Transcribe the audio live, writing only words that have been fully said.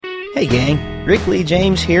Hey gang, Rick Lee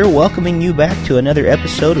James here, welcoming you back to another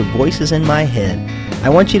episode of Voices in My Head. I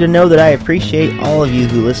want you to know that I appreciate all of you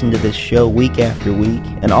who listen to this show week after week,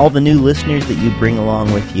 and all the new listeners that you bring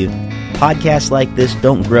along with you. Podcasts like this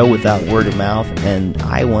don't grow without word of mouth, and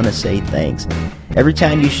I want to say thanks. Every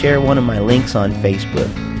time you share one of my links on Facebook,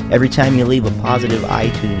 every time you leave a positive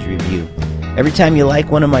iTunes review, every time you like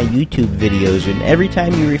one of my YouTube videos, and every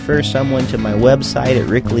time you refer someone to my website at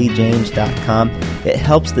rickleejames.com, it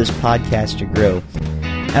helps this podcast to grow.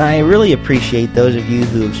 And I really appreciate those of you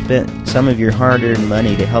who have spent some of your hard-earned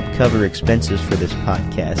money to help cover expenses for this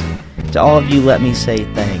podcast. To all of you, let me say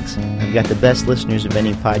thanks. I've got the best listeners of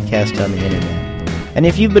any podcast on the internet. And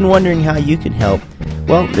if you've been wondering how you can help,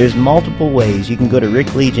 well, there's multiple ways. You can go to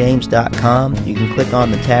rickleejames.com. You can click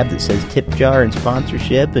on the tab that says Tip Jar and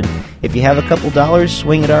Sponsorship, and if you have a couple dollars,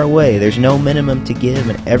 swing it our way. There's no minimum to give,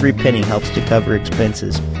 and every penny helps to cover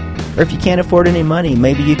expenses. Or if you can't afford any money,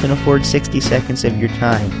 maybe you can afford 60 seconds of your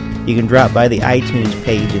time. You can drop by the iTunes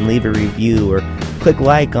page and leave a review, or click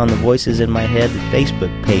like on the Voices in My Head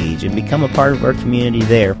Facebook page and become a part of our community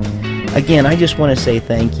there. Again, I just want to say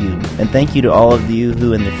thank you, and thank you to all of you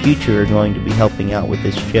who in the future are going to be helping out with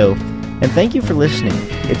this show. And thank you for listening.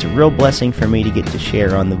 It's a real blessing for me to get to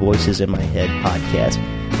share on the Voices in My Head podcast.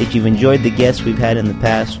 If you've enjoyed the guests we've had in the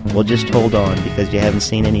past, well, just hold on because you haven't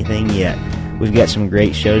seen anything yet. We've got some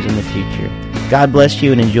great shows in the future. God bless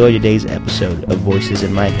you and enjoy today's episode of Voices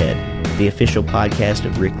in My Head, the official podcast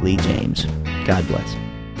of Rick Lee James. God bless.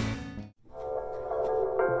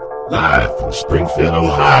 Live from Springfield,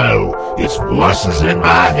 Ohio, it's Voices in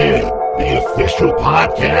My Head, the official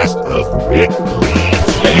podcast of Rick Lee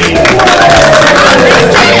James.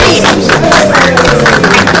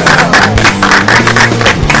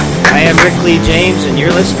 I am Rick Lee James, and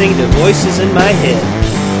you're listening to Voices in My Head.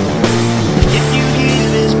 If you hear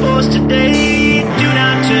this voice today, do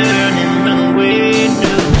not turn and run away,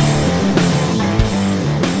 no.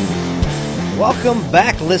 Welcome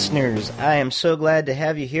back, listeners. I am so glad to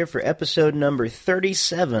have you here for episode number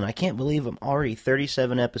 37. I can't believe I'm already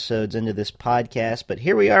 37 episodes into this podcast, but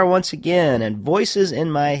here we are once again, and Voices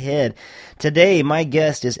in My Head. Today, my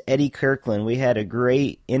guest is Eddie Kirkland. We had a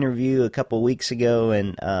great interview a couple weeks ago,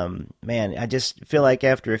 and man, I just feel like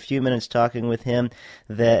after a few minutes talking with him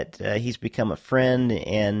that he's become a friend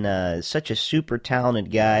and such a super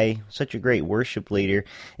talented guy, such a great worship leader,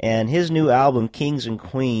 and his new album, Kings and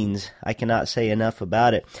Queens, I cannot say enough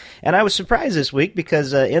about it. And I was surprised this week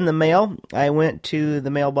because in the mail, I went to the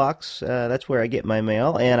mailbox, that's where I get my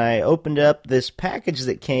mail, and I opened up this package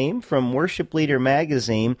that came from Worship Leader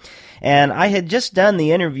magazine, and I had just done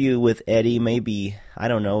the interview with Eddie maybe, I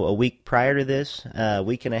don't know, a week prior to this, a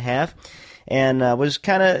week and a half, and was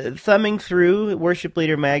kind of thumbing through Worship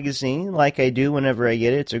Leader magazine like I do whenever I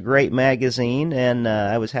get it. It's a great magazine, and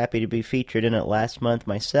I was happy to be featured in it last month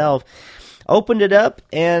myself. Opened it up,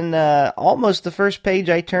 and almost the first page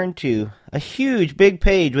I turned to, a huge, big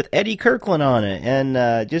page with Eddie Kirkland on it,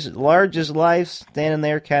 and just large as life, standing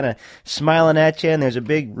there kind of smiling at you, and there's a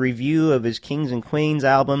big review of his Kings and Queens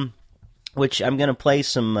album, which I'm going to play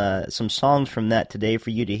some songs from that today for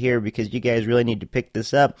you to hear, because you guys really need to pick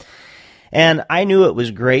this up. And I knew it was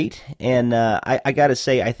great, and I got to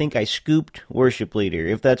say, I think I scooped Worship Leader,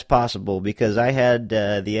 if that's possible, because I had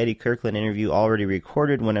the Eddie Kirkland interview already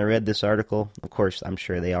recorded when I read this article. Of course, I'm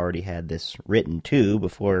sure they already had this written, too,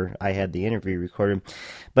 before I had the interview recorded.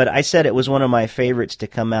 But I said it was one of my favorites to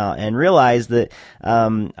come out, and realized that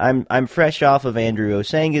I'm fresh off of Andrew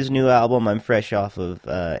Osanga's new album. I'm fresh off of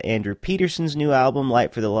Andrew Peterson's new album,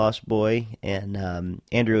 Light for the Lost Boy, and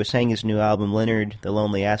Andrew Osanga's new album, Leonard, the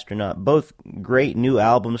Lonely Astronaut. Both great new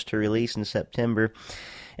albums to release in September.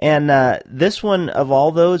 And this one of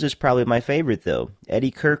all those is probably my favorite, though.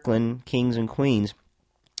 Eddie Kirkland, Kings and Queens.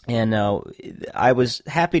 And I was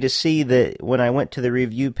happy to see that when I went to the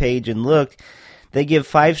review page and looked, they give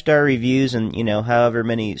 5-star reviews, and, you know, however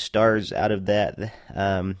many stars out of that,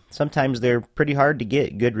 sometimes they're pretty hard to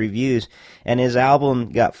get good reviews, and his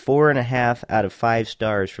album got 4.5 out of 5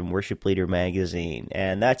 stars from Worship Leader magazine,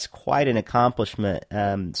 and that's quite an accomplishment.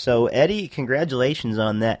 So, Eddie, congratulations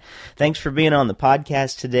on that. Thanks for being on the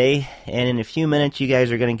podcast today, and in a few minutes, you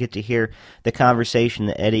guys are going to get to hear the conversation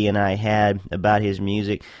that Eddie and I had about his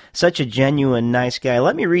music. Such a genuine, nice guy.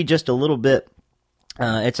 Let me read just a little bit.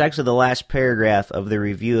 It's actually the last paragraph of the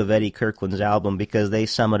review of Eddie Kirkland's album, because they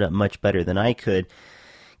sum it up much better than I could.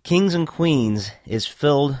 Kings and Queens is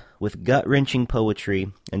filled with gut-wrenching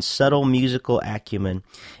poetry and subtle musical acumen,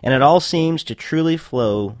 and it all seems to truly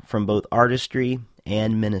flow from both artistry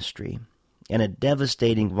and ministry, and a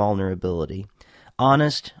devastating vulnerability.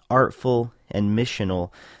 Honest, artful, and missional,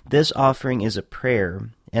 this offering is a prayer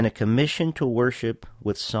and a commission to worship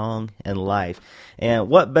with song and life. And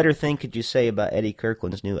what better thing could you say about Eddie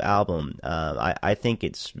Kirkland's new album? I think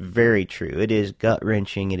it's very true. It is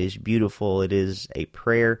gut-wrenching. It is beautiful. It is a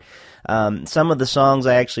prayer. Some of the songs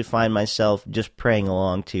I actually find myself just praying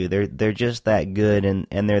along to. They're just that good,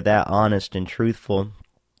 and they're that honest and truthful.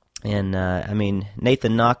 And,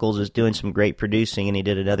 Nathan Nockels is doing some great producing, and he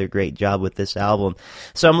did another great job with this album.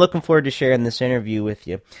 So I'm looking forward to sharing this interview with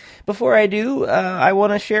you. Before I do, I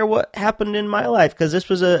want to share what happened in my life, because this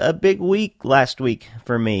was a big week last week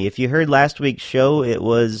for me. If you heard last week's show, it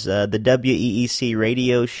was the WEEC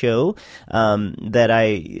radio show that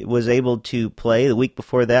I was able to play. The week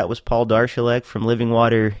before that was Paul Darshilek from Living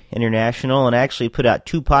Water International, and I actually put out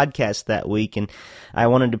 2 podcasts that week, and I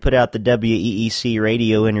wanted to put out the WEEC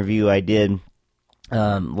radio interview I did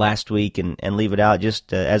last week and leave it out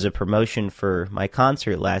just as a promotion for my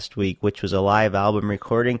concert last week, which was a live album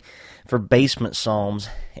recording for Basement Psalms,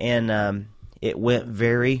 and it went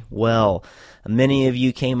very well. Many of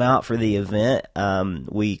you came out for the event.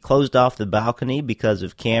 We closed off the balcony because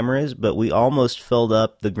of cameras, but we almost filled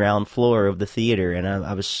up the ground floor of the theater, and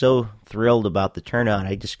I was so thrilled about the turnout.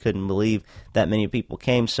 I just couldn't believe that many people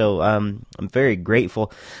came, so I'm very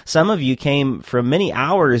grateful. Some of you came from many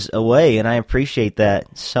hours away, and I appreciate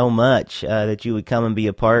that so much, that you would come and be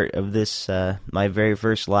a part of this, my very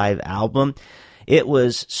first live album. It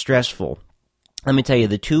was stressful. Let me tell you,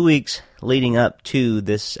 the 2 weeks leading up to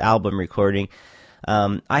this album recording,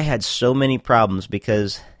 I had so many problems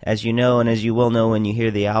because, as you know, and as you will know when you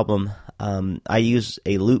hear the album, I use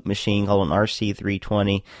a loop machine called an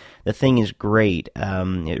RC320. The thing is great.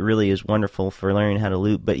 It really is wonderful for learning how to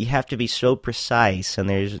loop, but you have to be so precise, and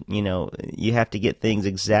you have to get things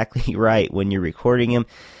exactly right when you're recording them.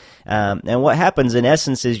 And what happens in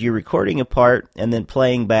essence is you're recording a part and then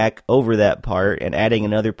playing back over that part and adding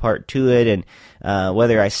another part to it, and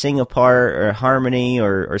whether I sing a part or a harmony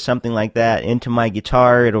or something like that into my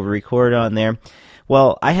guitar, it'll record on there.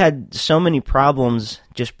 Well, I had so many problems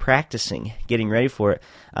just practicing, getting ready for it.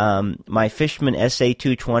 My Fishman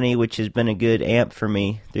SA220, which has been a good amp for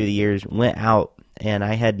me through the years, went out, and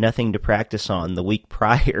I had nothing to practice on the week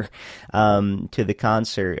prior to the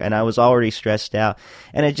concert, and I was already stressed out.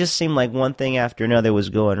 And it just seemed like one thing after another was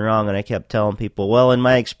going wrong, and I kept telling people, well, in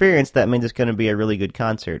my experience, that means it's going to be a really good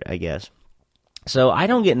concert, I guess. So I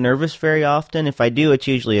don't get nervous very often. If I do, it's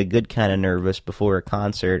usually a good kind of nervous before a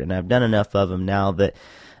concert, and I've done enough of them now that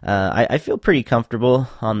I feel pretty comfortable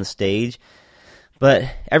on the stage. But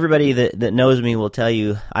everybody that knows me will tell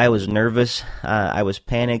you I was nervous. I was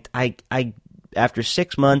panicked. I after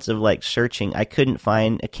 6 months of searching, I couldn't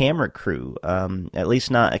find a camera crew. At least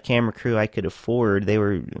not a camera crew I could afford. They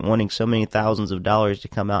were wanting so many thousands of dollars to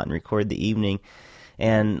come out and record the evening.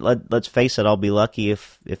 And let's face it, I'll be lucky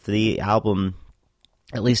if the album,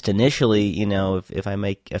 at least initially, if I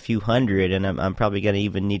make a few hundred, and I'm probably going to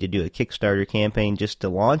even need to do a Kickstarter campaign just to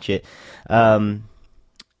launch it.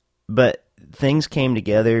 But things came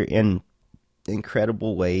together in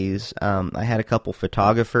incredible ways. I had a couple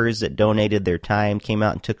photographers that donated their time, came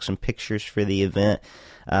out and took some pictures for the event.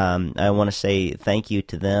 I want to say thank you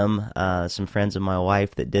to them, some friends of my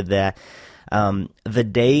wife that did that. The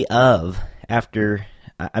day of,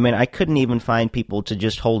 I couldn't even find people to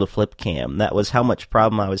just hold a flip cam. That was how much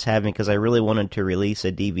problem I was having, because I really wanted to release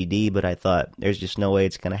a DVD, but I thought, there's just no way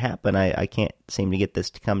it's going to happen. I can't seem to get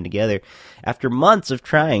this to come together. After months of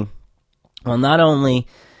trying, well, not only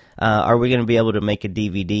are we going to be able to make a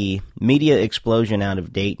DVD, Media Explosion out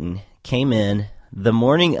of Dayton came in the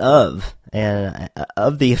morning of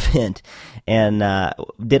the event and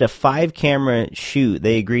did a 5-camera shoot.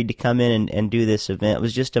 They agreed to come in and do this event. It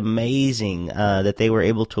was just amazing that they were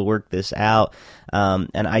able to work this out,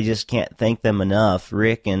 and I just can't thank them enough.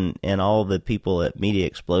 Rick and all the people at Media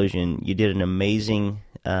Explosion, you did an amazing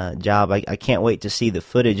job. I can't wait to see the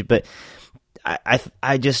footage, but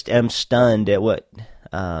I just am stunned at what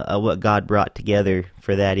God brought together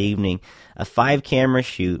for that evening. A 5-camera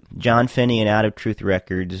shoot. John Finney and Out of Truth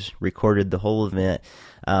Records recorded the whole event,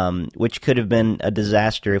 which could have been a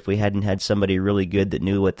disaster if we hadn't had somebody really good that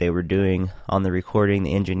knew what they were doing on the recording,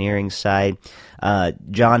 the engineering side.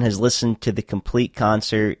 John has listened to the complete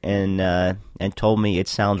concert and told me it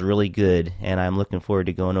sounds really good, and I'm looking forward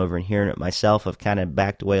to going over and hearing it myself. I've kind of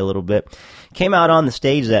backed away a little bit. Came out on the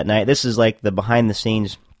stage that night. This is like the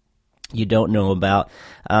behind-the-scenes you don't know about.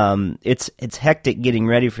 It's hectic getting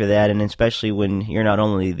ready for that, and especially when you're not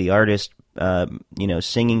only the artist,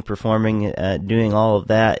 singing, performing, doing all of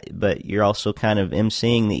that, but you're also kind of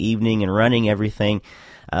emceeing the evening and running everything.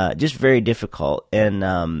 Just very difficult.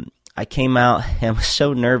 And I came out and was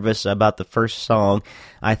so nervous about the first song.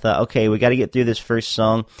 I thought, okay, we got to get through this first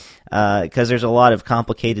song because there's a lot of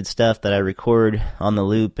complicated stuff that I record on the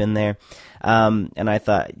loop in there. And I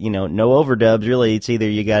thought, no overdubs, really. It's either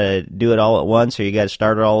you got to do it all at once or you got to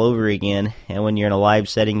start it all over again. And when you're in a live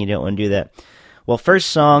setting, you don't want to do that. Well, first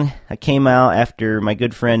song, I came out after my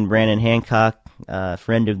good friend Brandon Hancock,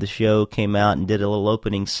 friend of the show, came out and did a little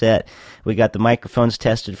opening set. We got the microphones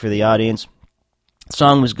tested for the audience.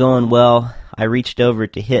 Song was going well. I reached over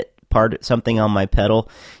to hit something on my pedal,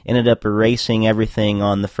 ended up erasing everything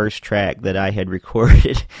on the first track that I had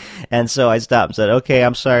recorded, and so I stopped and said, okay,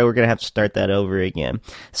 I'm sorry, we're going to have to start that over again.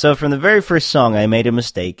 So from the very first song, I made a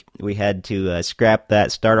mistake. We had to scrap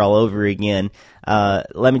that, start all over again.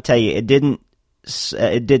 Let me tell you, it didn't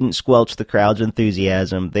squelch the crowd's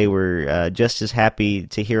enthusiasm. They were just as happy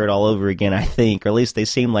to hear it all over again, I think, or at least they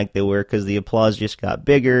seemed like they were, because the applause just got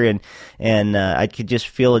bigger, and I could just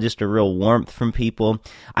feel just a real warmth from people.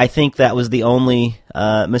 I think that was the only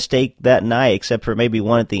mistake that night, except for maybe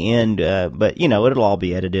one at the end, but it'll all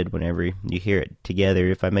be edited whenever you hear it together.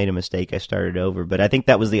 If I made a mistake, I started over, but I think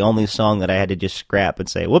that was the only song that I had to just scrap and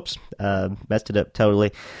say, whoops, messed it up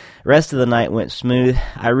totally. Rest of the night went smooth.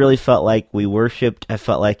 I really felt like we worshiped. I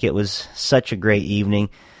felt like it was such a great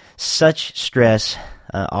evening, such stress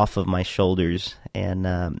off of my shoulders, and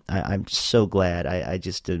I'm so glad. I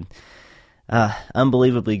just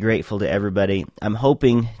unbelievably grateful to everybody. I'm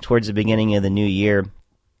hoping towards the beginning of the new year,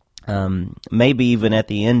 maybe even at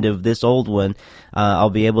the end of this old one,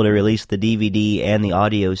 I'll be able to release the DVD and the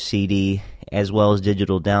audio CD, as well as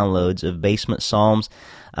digital downloads of Basement Psalms,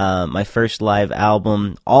 my first live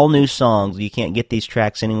album, all new songs. You can't get these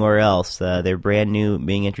tracks anywhere else. They're brand new,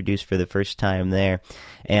 being introduced for the first time there.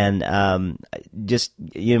 And just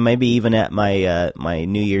maybe even at my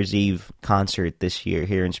New Year's Eve concert this year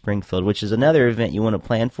here in Springfield, which is another event you want to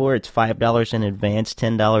plan for. It's $5 in advance,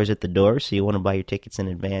 $10 at the door, so you want to buy your tickets in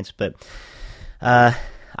advance. But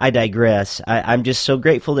I digress. I'm just so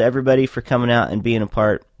grateful to everybody for coming out and being a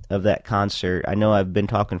part of that concert. I know I've been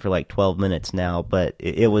talking for like 12 minutes now, but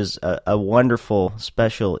it was a wonderful,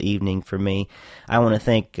 special evening for me. I want to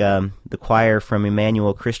thank the choir from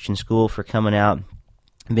Emmanuel Christian School for coming out,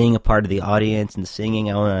 being a part of the audience and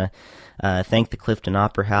singing. I want to thank the Clifton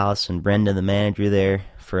Opera House and Brenda, the manager there,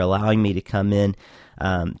 for allowing me to come in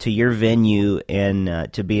to your venue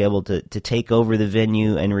and to be able to take over the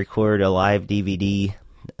venue and record a live DVD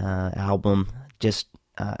album. Just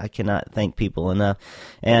I cannot thank people enough.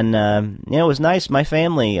 And, it was nice. My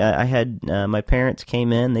family, I had my parents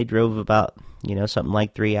came in. They drove about, something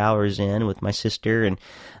like 3 hours in with my sister. And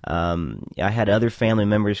I had other family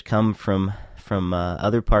members come from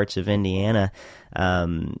other parts of Indiana,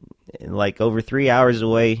 like over 3 hours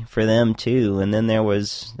away for them, too. And then there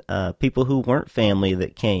was people who weren't family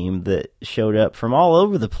that came that showed up from all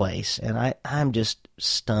over the place. And I'm just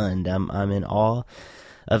stunned. I'm in awe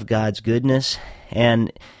of God's goodness.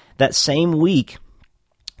 And that same week,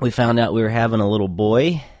 we found out we were having a little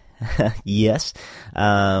boy. Yes.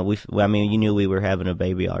 You knew we were having a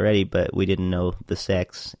baby already, but we didn't know the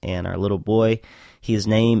sex. And our little boy, his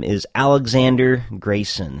name is Alexander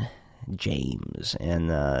Grayson James.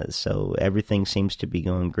 And so everything seems to be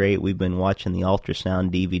going great. We've been watching the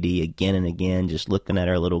ultrasound DVD again and again, just looking at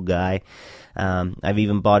our little guy. I've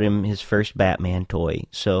even bought him his first Batman toy.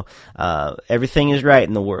 So everything is right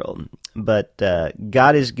in the world. But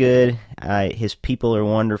God is good. His people are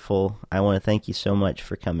wonderful. I want to thank you so much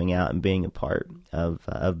for coming out and being a part of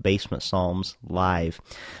Basement Psalms Live.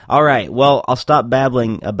 All right, well, I'll stop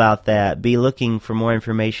babbling about that. Be looking for more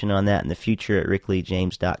information on that in the future at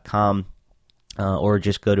rickleejames.com. Or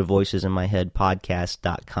just go to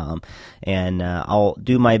voicesinmyheadpodcast.com, and I'll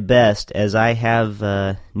do my best. As I have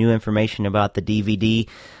new information about the DVD,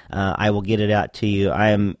 I will get it out to you. I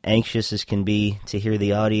am anxious as can be to hear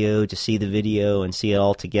the audio, to see the video, and see it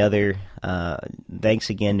all together. Thanks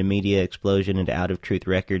again to Media Explosion and to Out of Truth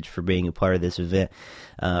Records for being a part of this event.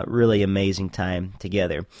 Really amazing time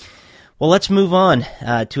together. Well, let's move on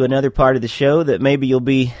to another part of the show that maybe you'll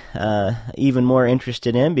be even more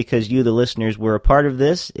interested in because you, the listeners, were a part of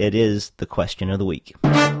this. It is the Question of the Week.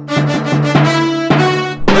 Question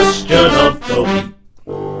of the Week.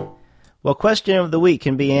 Well, Question of the Week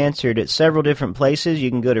can be answered at several different places.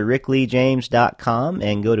 You can go to rickleejames.com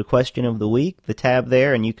and go to Question of the Week, the tab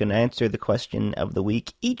there, and you can answer the Question of the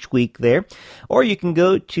Week each week there. Or you can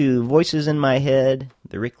go to Voices in My Head,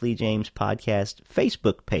 the Rick Lee James Podcast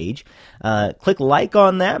Facebook page. Click like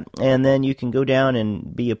on that, and then you can go down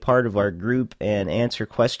and be a part of our group and answer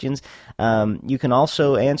questions. You can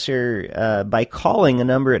also answer by calling a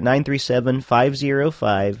number at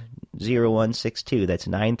 937-505 937-505-0162. That's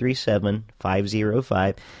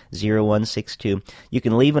 937-505-0162. You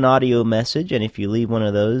can leave an audio message, and if you leave one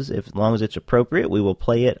of those, as long as it's appropriate, we will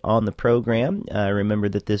play it on the program. Remember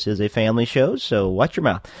that this is a family show, so watch your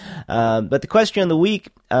mouth. But the question of the week,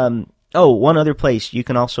 one other place you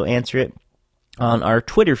can also answer it. On our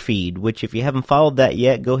Twitter feed, which if you haven't followed that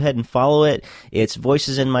yet, go ahead and follow it. It's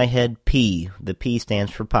Voices in My Head P. The P stands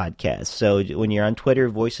for podcast. So when you're on Twitter,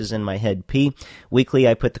 Voices in My Head P. Weekly,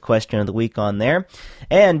 I put the question of the week on there.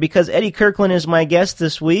 And because Eddie Kirkland is my guest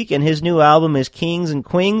this week, and his new album is Kings and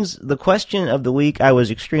Queens, the question of the week I was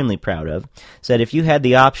extremely proud of said, if you had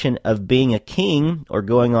the option of being a king or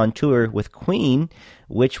going on tour with Queen,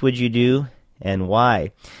 which would you do and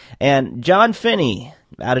why? And John Finney,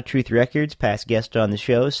 Out of Truth Records, past guest on the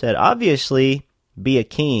show, said, obviously be a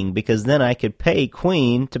king, because then I could pay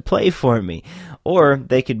Queen to play for me, or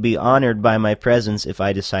they could be honored by my presence if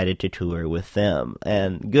I decided to tour with them.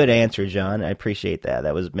 And good answer, John. I appreciate that.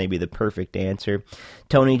 That was maybe the perfect answer.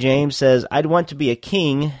 Tony James says, I'd want to be a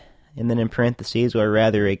king, and then in parentheses, or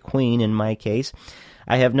rather a queen in my case.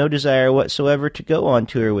 I have no desire whatsoever to go on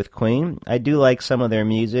tour with Queen. I do like some of their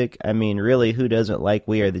music. I mean, really, who doesn't like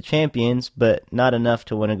We Are the Champions, but not enough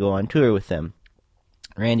to want to go on tour with them.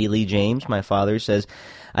 Randy Lee James, my father, says,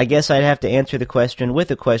 I guess I'd have to answer the question with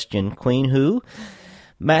a question. Queen who?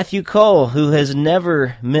 Matthew Cole, who has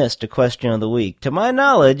never missed a question of the week. To my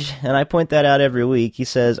knowledge, and I point that out every week, he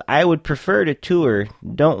says, I would prefer to tour.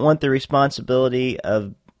 Don't want the responsibility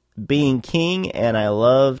of being king, and I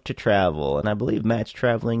love to travel. And I believe Matt's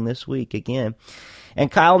traveling this week again.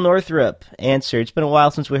 And Kyle Northrup answered, it's been a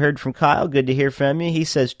while since we heard from Kyle. Good to hear from you. He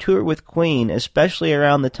says, tour with Queen, especially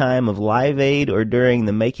around the time of Live Aid or during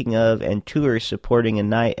the making of and tour supporting a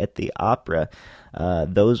night at the opera.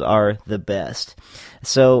 Those are the best.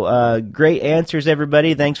 So, great answers,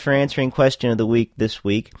 everybody. Thanks for answering Question of the Week this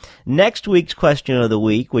week. Next week's Question of the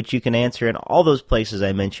Week, which you can answer in all those places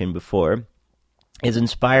I mentioned before, is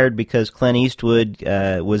inspired because Clint Eastwood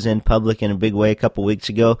was in public in a big way a couple weeks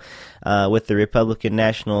ago with the Republican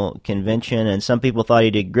National Convention, and some people thought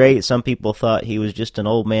he did great, some people thought he was just an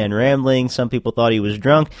old man rambling, some people thought he was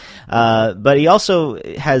drunk, but he also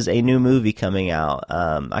has a new movie coming out.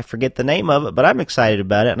 I forget the name of it, but I'm excited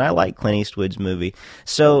about it, and I like Clint Eastwood's movie.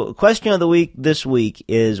 So, question of the week this week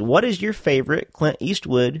is, what is your favorite Clint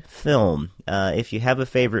Eastwood film? If you have a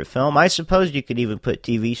favorite film, I suppose you could even put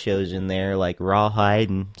TV shows in there like Rawhide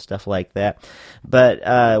and stuff like that.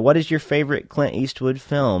 But what is your favorite Clint Eastwood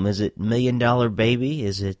film? Is it $1 Million Baby?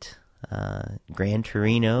 Is it Gran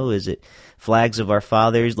Torino? Is it Flags of Our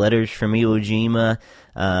Fathers? Letters from Iwo Jima?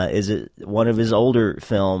 Is it one of his older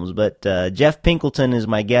films? But Jeff Pinkleton is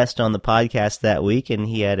my guest on the podcast that week, and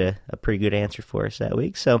he had a pretty good answer for us that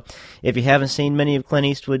week. So if you haven't seen many of Clint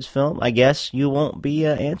Eastwood's film, I guess you won't be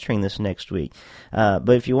answering this next week. But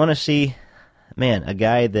if you want to see, man, a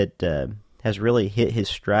guy that has really hit his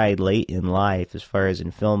stride late in life as far as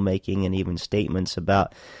in filmmaking and even statements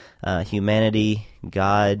about humanity,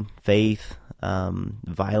 God, faith,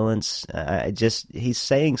 violence. He's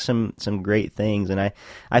saying some great things, and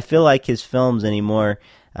I feel like his films anymore.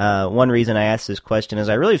 One reason I asked this question is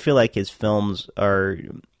I really feel like his films are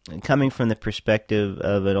coming from the perspective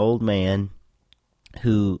of an old man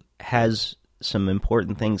who has some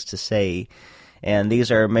important things to say. And these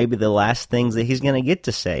are maybe the last things that he's going to get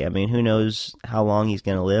to say. I mean, who knows how long he's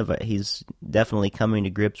going to live. He's definitely coming to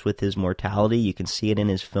grips with his mortality. You can see it in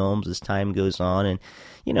his films as time goes on. And,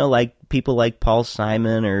 you know, like people like Paul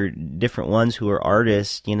Simon or different ones who are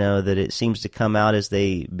artists, you know, that it seems to come out as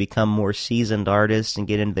they become more seasoned artists and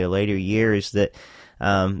get into their later years that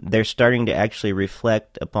they're starting to actually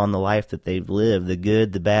reflect upon the life that they've lived, the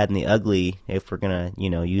good, the bad, and the ugly, if we're going to, you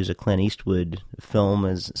know, use a Clint Eastwood film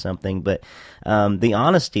as something. But the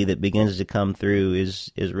honesty that begins to come through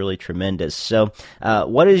is really tremendous. So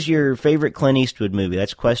what is your favorite Clint Eastwood movie?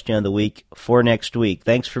 That's question of the week for next week.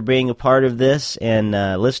 Thanks for being a part of this. And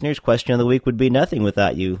listeners, question of the week would be nothing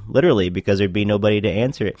without you, literally, because there'd be nobody to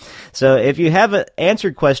answer it. So if you haven't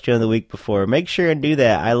answered question of the week before, make sure and do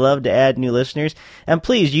that. I love to add new listeners. And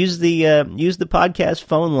please use the podcast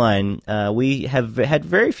phone line. We have had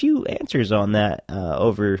very few answers on that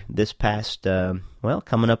over this past,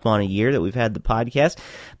 coming up on a year that we've had the podcast.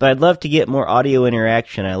 But I'd love to get more audio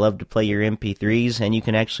interaction. I love to play your MP3s, and you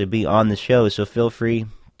can actually be on the show. So feel free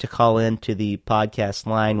to call in to the podcast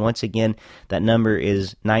line. Once again, that number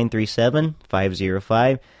is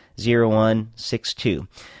 937-505-0162.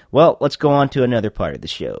 Well, let's go on to another part of the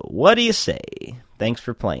show. What do you say? Thanks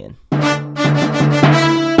for playing.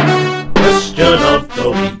 Question of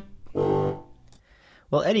the week.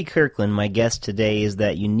 Well, Eddie Kirkland, my guest today, is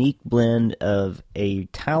that unique blend of a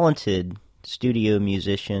talented studio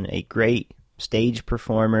musician, a great stage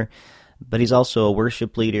performer, but he's also a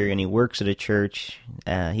worship leader, and he works at a church.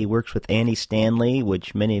 He works with Andy Stanley,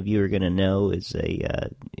 which many of you are going to know is a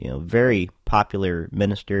very popular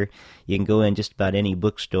minister. You can go in just about any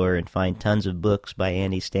bookstore and find tons of books by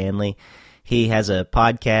Andy Stanley. He has a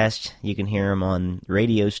podcast. You can hear him on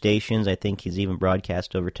radio stations. I think he's even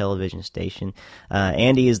broadcast over television station.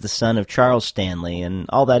 Andy is the son of Charles Stanley, and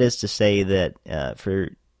all that is to say that for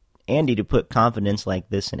Andy to put confidence like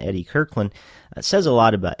this in Eddie Kirkland says a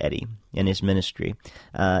lot about Eddie and his ministry.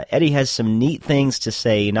 Eddie has some neat things to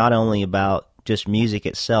say, not only about just music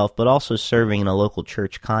itself, but also serving in a local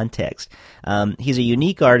church context. He's a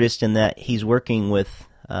unique artist in that he's working with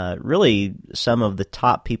really some of the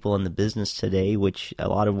top people in the business today, which a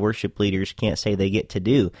lot of worship leaders can't say they get to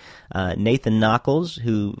do. Nathan Knuckles,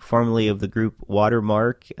 who formerly of the group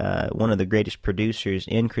Watermark, one of the greatest producers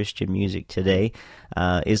in Christian music today,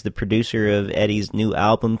 is the producer of Eddie's new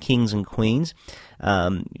album, Kings and Queens.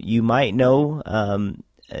 You might know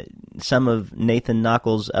some of Nathan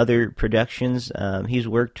Knuckles' other productions. He's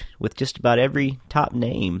worked with just about every top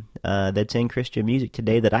name that's in Christian music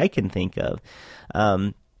today that I can think of.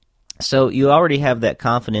 So you already have that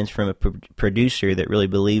confidence from a producer that really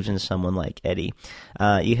believes in someone like Eddie.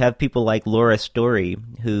 You have people like Laura Story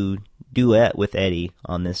who duet with Eddie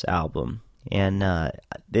on this album. And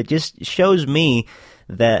it just shows me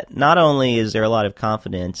that not only is there a lot of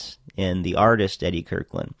confidence in the artist Eddie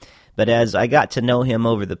Kirkland, but as I got to know him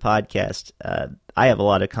over the podcast, I have a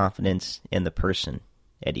lot of confidence in the person,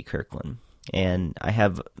 Eddie Kirkland. And I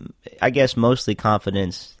have, I guess, mostly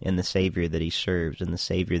confidence in the Savior that he serves and the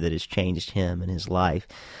Savior that has changed him and his life.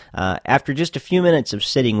 After just a few minutes of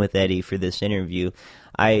sitting with Eddie for this interview,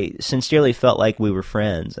 I sincerely felt like we were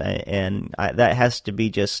friends. That has to be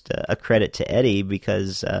just a credit to Eddie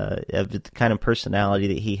because of the kind of personality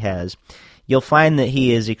that he has. You'll find that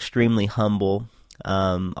he is extremely humble.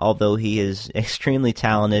 Although he is extremely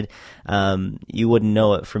talented, you wouldn't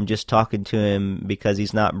know it from just talking to him because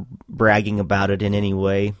he's not bragging about it in any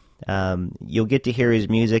way. You'll get to hear his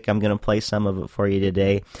music. I'm going to play some of it for you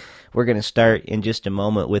today. We're going to start in just a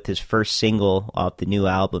moment with his first single off the new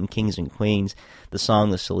album, Kings and Queens, the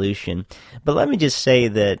song The Solution. But let me just say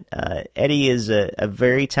that Eddie is a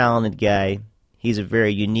very talented guy. He's a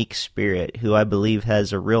very unique spirit who I believe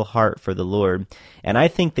has a real heart for the Lord, and I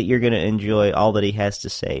think that you're going to enjoy all that he has to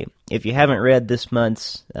say. If you haven't read this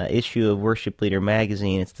month's issue of Worship Leader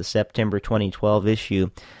magazine, it's the September 2012 issue,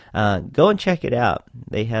 go and check it out.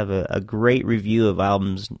 They have a great review of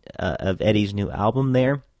of Eddie's new album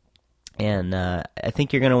there, and I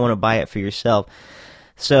think you're going to want to buy it for yourself.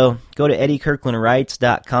 So go to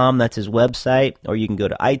EddieKirklandWrites.com, that's his website, or you can go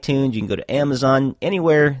to iTunes, you can go to Amazon,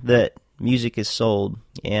 anywhere that music is sold,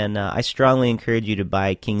 and I strongly encourage you to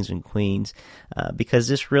buy Kings and Queens because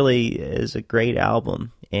this really is a great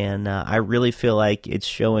album, and I really feel like it's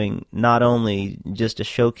showing not only just a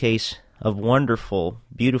showcase of wonderful,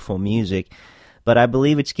 beautiful music, but I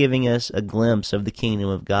believe it's giving us a glimpse of the kingdom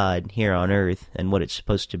of God here on earth and what it's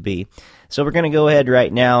supposed to be. So we're going to go ahead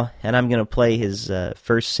right now, and I'm going to play his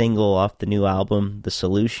first single off the new album, The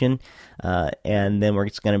Solution, and then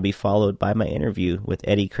it's going to be followed by my interview with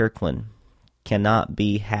Eddie Kirkland. Cannot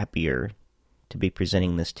be happier to be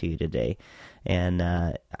presenting this to you today, and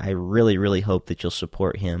I really, really hope that you'll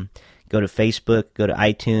support him. Go to Facebook, go to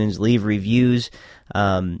iTunes, leave reviews.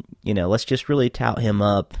 Let's just really tout him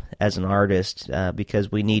up as an artist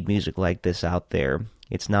because we need music like this out there.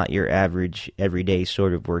 It's not your average, everyday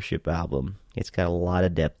sort of worship album. It's got a lot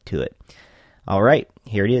of depth to it. All right,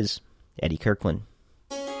 here it is, Eddie Kirkland.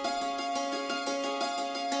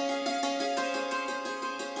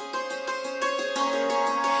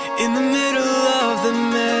 In the middle of the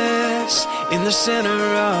mess, in the center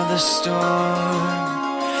of the storm,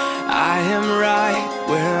 I am right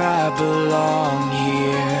where I belong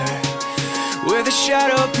here, where the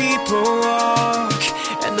shadow people walk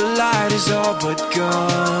and the light is all but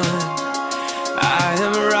gone. I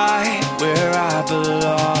am right where I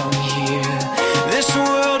belong here. This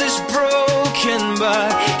world is broken,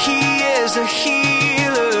 but he is a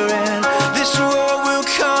healer, and this world will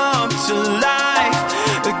come to life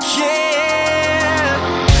again.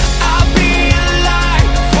 I'll be a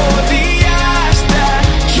light for the eyes that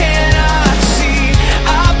cannot see.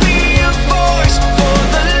 I'll be a voice for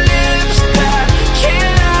the lips that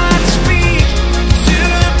cannot speak. To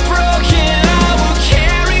the broken I will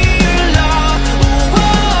carry your love.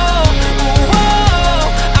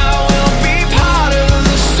 I will be part of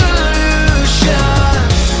the solution.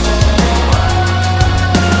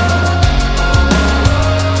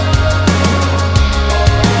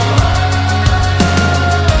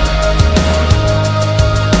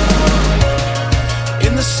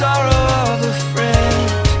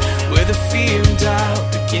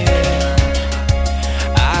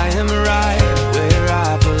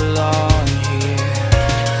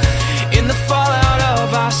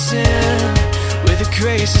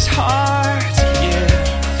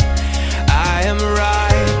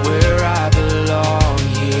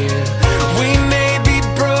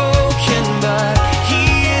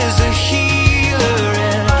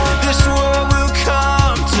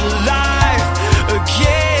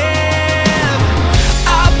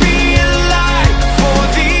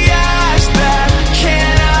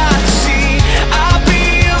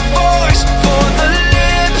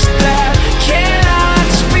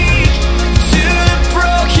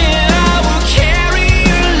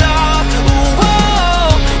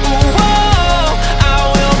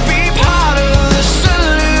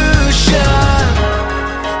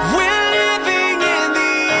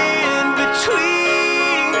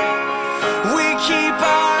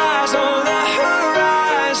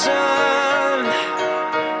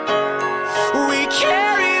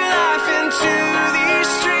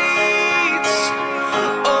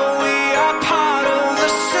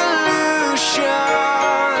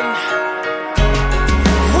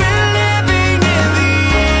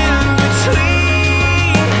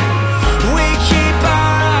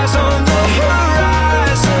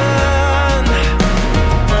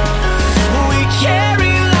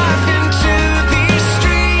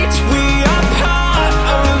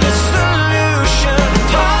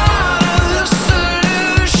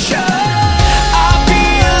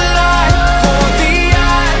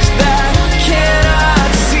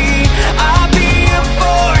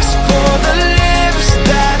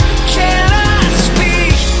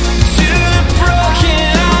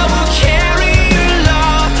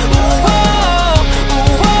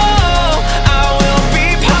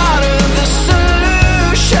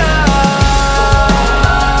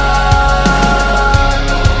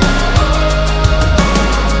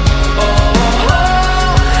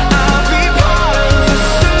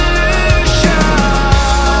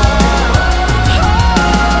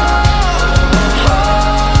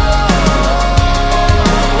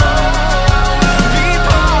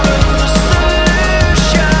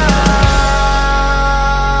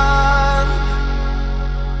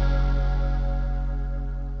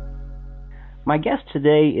 My guest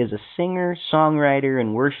today is a singer, songwriter,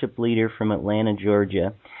 and worship leader from Atlanta,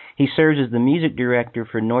 Georgia. He serves as the music director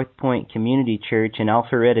for North Point Community Church in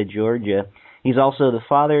Alpharetta, Georgia. He's also the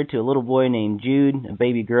father to a little boy named Jude, a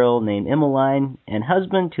baby girl named Emmeline, and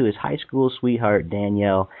husband to his high school sweetheart,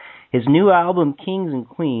 Danielle. His new album, Kings and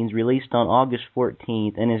Queens, released on August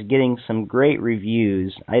 14th and is getting some great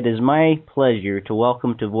reviews. It is my pleasure to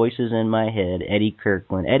welcome to Voices in My Head, Eddie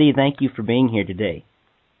Kirkland. Eddie, thank you for being here today.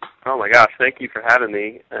 Oh my gosh, thank you for having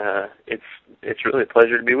me. It's really a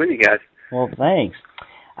pleasure to be with you guys. Well, thanks.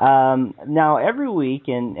 Now, every week,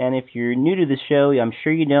 and if you're new to the show, I'm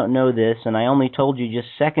sure you don't know this, and I only told you just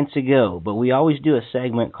seconds ago, but we always do a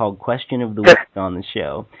segment called Question of the Week on the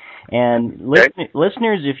show. And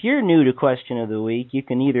listeners, if you're new to Question of the Week, you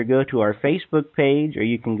can either go to our Facebook page, or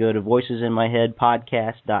you can go to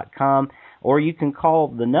voicesinmyheadpodcast.com, or you can call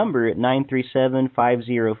the number at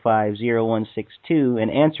 937-505-0162 and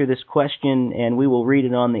answer this question, and we will read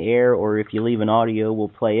it on the air, or if you leave an audio, we'll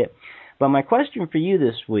play it. But my question for you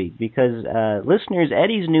this week, because listeners,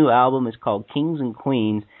 Eddie's new album is called Kings and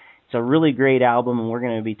Queens. It's a really great album, and we're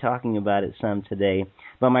going to be talking about it some today.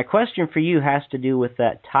 But my question for you has to do with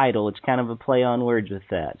that title. It's kind of a play on words with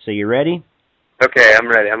that. So you ready? Okay, I'm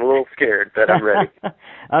ready. I'm a little scared, but I'm ready.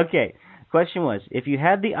 Okay. Question was, if you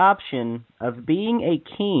had the option of being a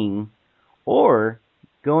king or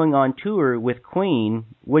going on tour with Queen,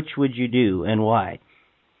 which would you do and why?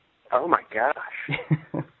 Oh my gosh.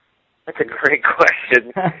 That's a great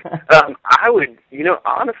question. I would,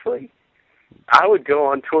 honestly, I would go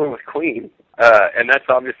on tour with Queen, and that's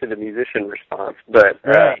obviously the musician response. But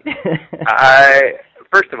right.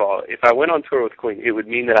 First of all, if I went on tour with Queen, it would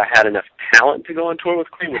mean that I had enough talent to go on tour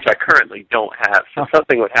with Queen, which I currently don't have. So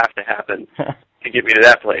something would have to happen to get me to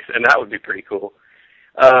that place, and that would be pretty cool.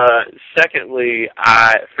 Secondly,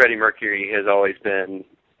 Freddie Mercury has always been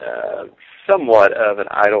somewhat of an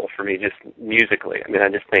idol for me, just musically. I mean, I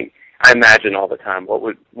imagine all the time, what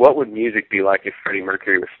would music be like if Freddie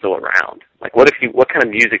Mercury was still around? Like, what kind of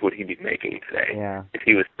music would he be making today if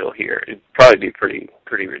he was still here? It'd probably be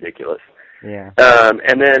pretty ridiculous. Yeah.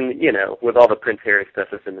 And then, with all the Prince Harry stuff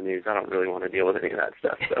that's in the news, I don't really want to deal with any of that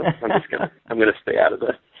stuff. So I'm gonna stay out of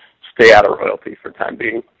royalty for the time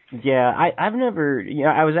being. Yeah, I've never,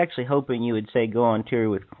 I was actually hoping you would say go on tour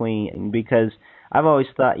with Queen, because I've always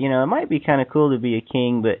thought, it might be kind of cool to be a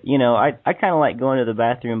king, but, I kind of like going to the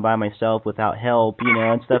bathroom by myself without help,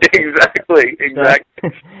 and stuff. Exactly.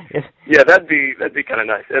 Yeah, that'd be kind of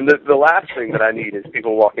nice. And the last thing that I need is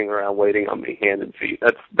people walking around waiting on me hand and feet.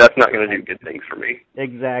 That's not going to do good things for me.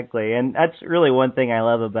 Exactly, and that's really one thing I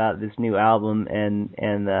love about this new album, and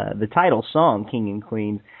the title song, King and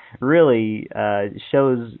Queens, really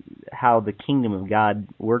shows how the kingdom of God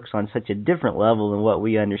works on such a different level than what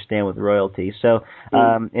we understand with royalty. So,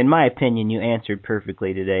 in my opinion, you answered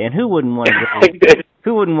perfectly today. And who wouldn't want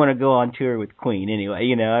to go on tour with Queen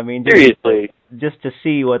anyway? Seriously, just to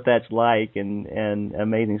see what that's like and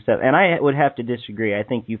amazing stuff. And I would have to disagree. I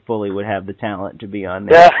think you fully would have the talent to be on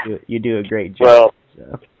there. You do a great job.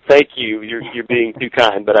 Well, thank you. You're being too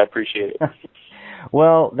kind, but I appreciate it.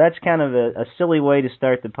 Well, that's kind of a silly way to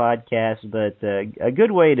start the podcast, but a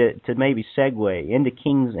good way to maybe segue into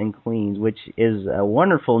Kings and Queens, which is a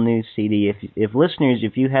wonderful new CD. If listeners,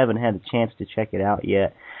 if you haven't had a chance to check it out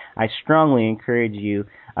yet, I strongly encourage you.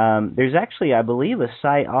 There's actually, I believe, a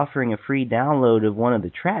site offering a free download of one of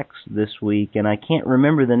the tracks this week, and I can't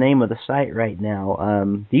remember the name of the site right now.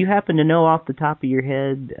 Do you happen to know off the top of your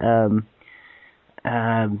head,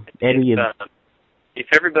 Eddie? If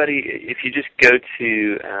you just go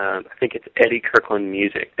to, I think it's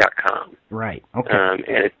EddieKirklandMusic.com. Right, okay. And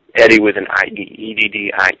it's Eddie with an I-E,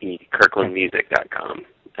 EDDIE, KirklandMusic.com.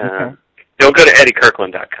 Okay. Don't go to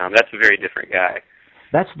EddieKirkland.com. That's a very different guy.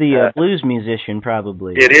 That's the blues musician,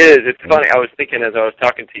 probably. It is. It's funny. I was thinking as I was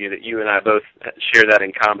talking to you that you and I both share that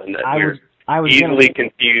in common, that we're easily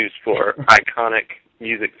confused for iconic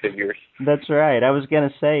music figures. That's right. I was going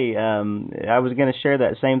to say, I was going to share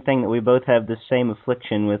that same thing, that we both have the same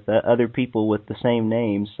affliction with other people with the same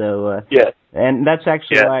name. So, yes. And that's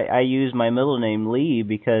actually why I use my middle name Lee,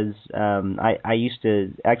 because I used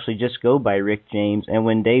to actually just go by Rick James, and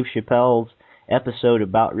when Dave Chappelle's episode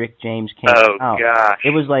about Rick James came out, gosh,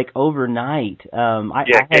 it was like overnight.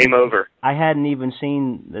 Game over. I hadn't even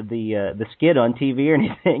seen the skit on TV or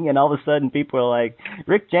anything, and all of a sudden people were like,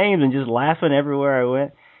 Rick James, and just laughing everywhere I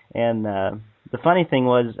went. And the funny thing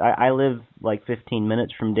was, I live like 15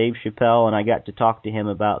 minutes from Dave Chappelle, and I got to talk to him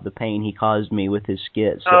about the pain he caused me with his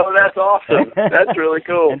skits. So, that's awesome. That's really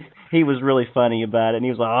cool. And he was really funny about it, and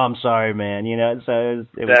he was like, "Oh, I'm sorry, man." So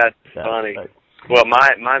that's funny. Well,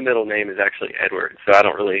 my middle name is actually Edward, so I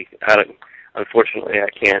unfortunately,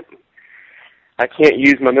 I can't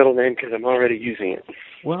use my middle name because I'm already using it.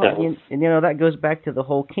 Well, so. and that goes back to the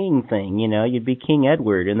whole King thing. You'd be King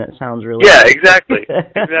Edward, and that sounds really Yeah, exactly.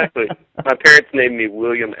 My parents named me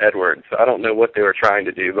William Edward, so I don't know what they were trying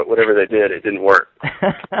to do, but whatever they did, it didn't work.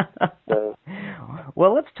 So.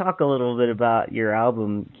 Well, let's talk a little bit about your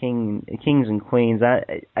album, Kings and Queens.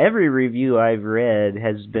 Every review I've read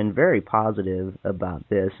has been very positive about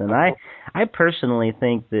this, and I personally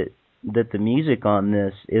think that the music on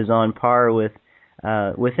this is on par with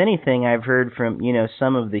anything I've heard from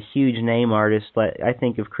some of the huge name artists. Like I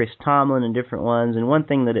think of Chris Tomlin and different ones, and one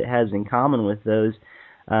thing that it has in common with those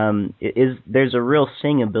is there's a real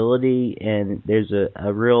singability and there's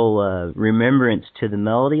a real remembrance to the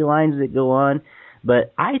melody lines that go on.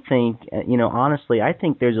 But I think, honestly, I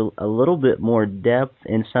think there's a little bit more depth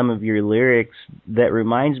in some of your lyrics that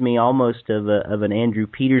reminds me almost of an Andrew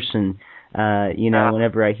Peterson.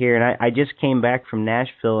 Whenever I hear, and I just came back from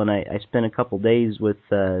Nashville, and I spent a couple days with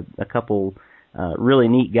a couple really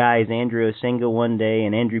neat guys, Andrew Osenga one day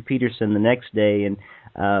and Andrew Peterson the next day, and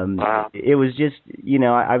it was just,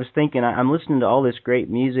 I was thinking, I'm listening to all this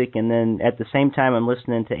great music, and then at the same time I'm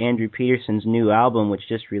listening to Andrew Peterson's new album, which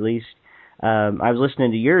just released. I was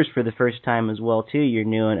listening to yours for the first time as well too, your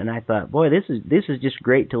new one, and I thought, boy, this is just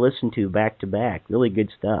great to listen to back to back. Really good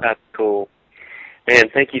stuff. That's cool. Man,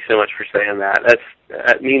 thank you so much for saying that.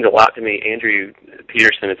 That means a lot to me. Andrew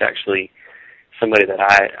Peterson is actually somebody that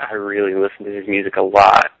I really listened to his music a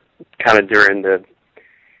lot, kind of during the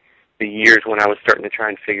years when I was starting to try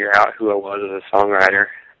and figure out who I was as a songwriter.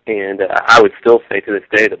 And I would still say to this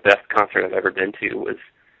day the best concert I've ever been to was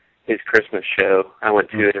his Christmas show. I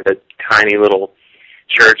went to it at a tiny little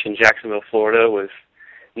church in Jacksonville, Florida, with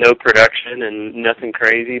no production and nothing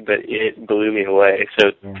crazy, but it blew me away.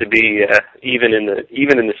 So to be even in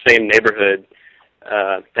the same neighborhood,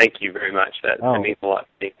 thank you very much. That means a lot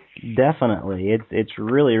to me. Definitely, it's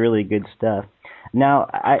really, really good stuff. Now,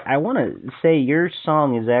 I want to say your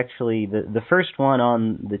song is actually the first one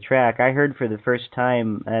on the track I heard for the first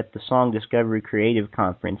time at the Song Discovery Creative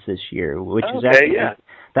Conference this year, which is actually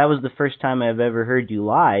that was the first time I've ever heard you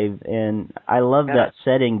live, and I love that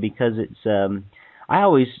setting because it's I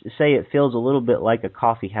always say it feels a little bit like a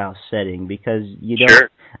coffee house setting because you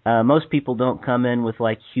don't. Most people don't come in with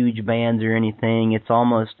like huge bands or anything. It's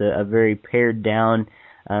almost a very pared down,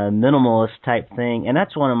 minimalist type thing, and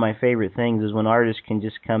that's one of my favorite things is when artists can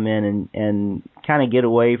just come in and kind of get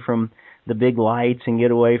away from the big lights and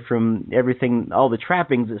get away from everything, all the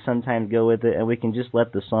trappings that sometimes go with it, and we can just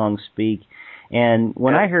let the song speak. And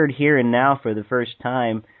when I heard Here and Now for the first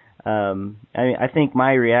time, I think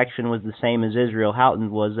my reaction was the same as Israel Houghton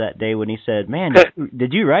was that day when he said, "Man,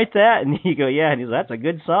 did you write that?" And you go, "Yeah." And he's like, "That's a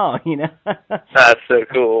good song," That's so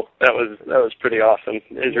cool. That was pretty awesome.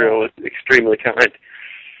 Israel was extremely kind.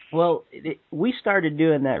 Well, we started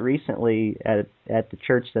doing that recently at the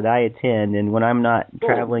church that I attend, and when I'm not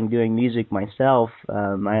traveling doing music myself,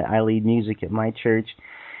 I lead music at my church.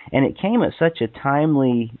 And it came at such a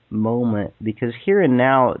timely moment because Here and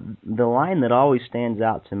Now, the line that always stands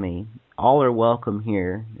out to me, all are welcome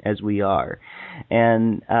here as we are.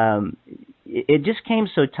 And it just came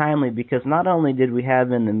so timely because not only did we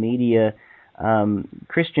have in the media,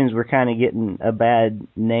 Christians were kind of getting a bad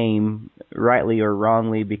name, rightly or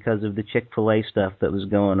wrongly, because of the Chick-fil-A stuff that was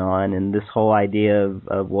going on and this whole idea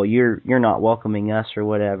of well, you're not welcoming us or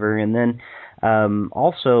whatever. And then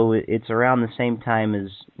also, it's around the same time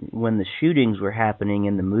as when the shootings were happening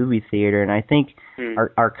in the movie theater, and I think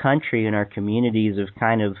our country and our communities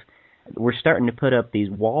have we're starting to put up these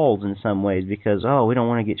walls in some ways because, we don't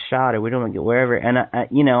want to get shot or we don't want to get wherever. And,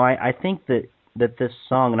 I think that this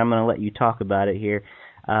song, and I'm going to let you talk about it here,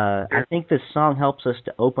 I think this song helps us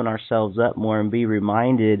to open ourselves up more and be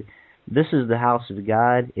reminded this is the house of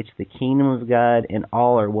God, it's the kingdom of God, and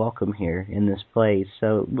all are welcome here in this place.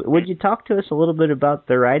 So would you talk to us a little bit about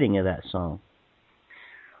the writing of that song?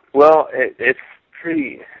 Well, it's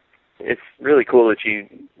really cool that you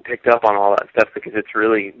picked up on all that stuff because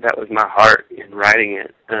that was my heart in writing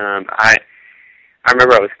it. I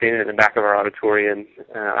remember I was standing in the back of our auditorium.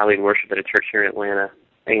 I lead worship at a church here in Atlanta,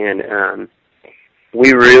 and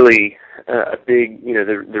we really, a big,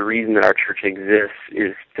 the reason that our church exists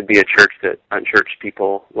is to be a church that unchurched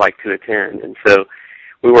people like to attend. And so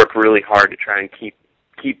we work really hard to try and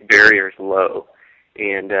keep barriers low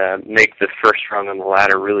and make the first rung on the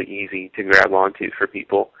ladder really easy to grab onto for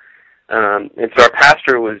people. And so our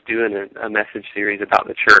pastor was doing a message series about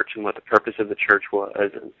the church and what the purpose of the church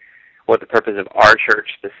was and what the purpose of our church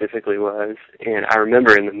specifically was. And I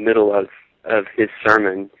remember in the middle of his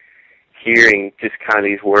sermon, hearing just kind of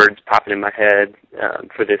these words popping in my head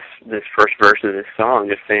for this first verse of this song,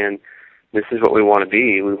 just saying, this is what we want to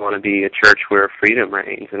be. We want to be a church where freedom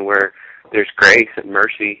reigns and where there's grace and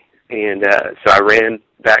mercy. And so I ran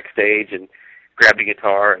backstage and grabbed a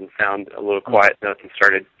guitar and found a little quiet nook and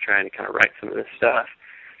started trying to kind of write some of this stuff.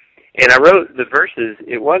 And I wrote the verses.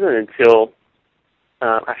 It wasn't until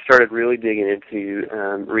I started really digging into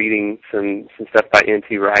reading some stuff by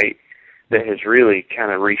N.T. Wright that has really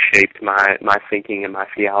kind of reshaped my thinking and my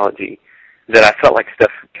theology, that I felt like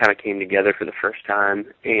stuff kind of came together for the first time.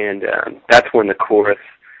 And that's when the chorus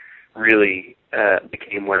really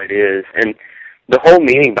became what it is. And the whole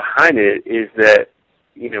meaning behind it is that,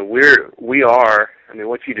 you know, we are, I mean,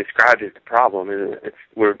 what you described is the problem.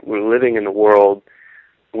 We're living in a world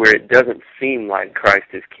where it doesn't seem like Christ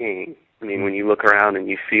is king. I mean, when you look around and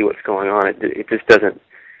you see what's going on, it just doesn't,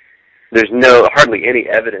 there's hardly any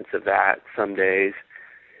evidence of that some days.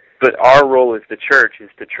 But our role as the church is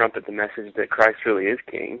to trumpet the message that Christ really is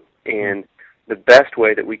king. And the best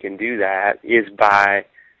way that we can do that is by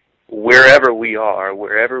wherever we are,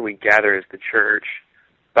 wherever we gather as the church,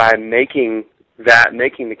 by making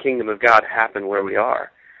the kingdom of God happen where we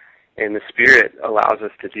are. And the Spirit allows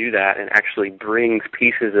us to do that and actually brings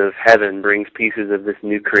pieces of heaven, brings pieces of this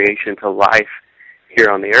new creation to life here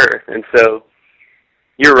on the earth. And so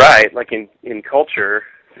you're right, like in culture,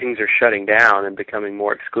 things are shutting down and becoming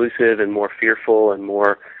more exclusive and more fearful and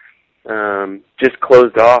more just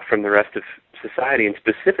closed off from the rest of society, and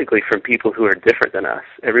specifically from people who are different than us.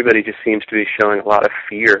 Everybody just seems to be showing a lot of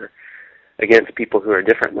fear against people who are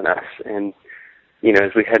different than us. And you know,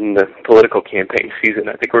 as we head into political campaign season,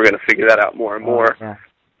 I think we're going to figure that out more and more. Yeah.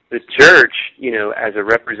 The church, you know, as a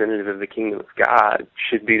representative of the kingdom of God,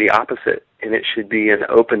 should be the opposite, and it should be an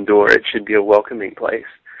open door. It should be a welcoming place,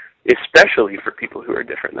 especially for people who are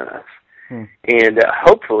different than us. And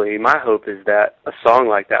hopefully, my hope is that a song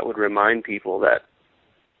like that would remind people that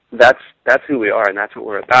that's who we are and that's what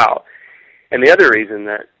we're about. And the other reason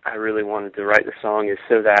that I really wanted to write the song is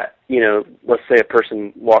so that, you know, let's say a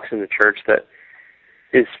person walks in the church that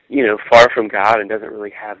is, you know, far from God and doesn't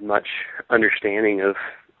really have much understanding of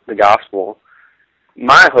the gospel.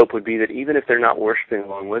 My hope would be that even if they're not worshiping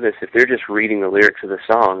along with us, if they're just reading the lyrics of the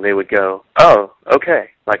song, they would go, oh, okay,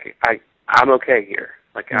 like I'm okay here.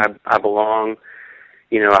 Like I belong,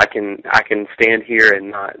 you know, I can stand here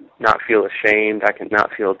and not feel ashamed. I can not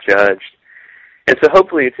feel judged. And so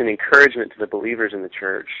hopefully it's an encouragement to the believers in the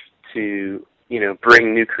church to, you know,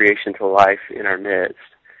 bring new creation to life in our midst.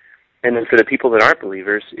 And then for the people that aren't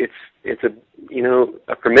believers, it's a, you know,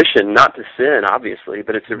 a permission not to sin, obviously,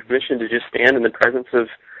 but it's a permission to just stand in the presence of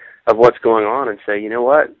what's going on and say, you know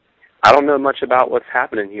what, I don't know much about what's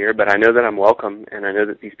happening here, but I know that I'm welcome, and I know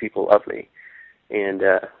that these people love me. And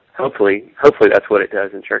hopefully that's what it does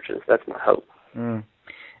in churches. That's my hope.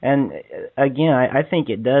 And again, I think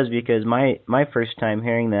it does, because my first time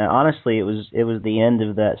hearing that, honestly, it was the end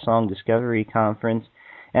of that Song Discovery Conference.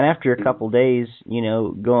 And after a couple days, you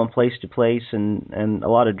know, going place to place and a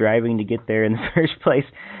lot of driving to get there in the first place,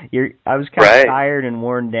 I was kind of tired and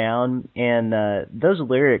worn down. And those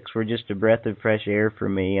lyrics were just a breath of fresh air for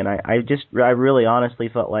me. And I really honestly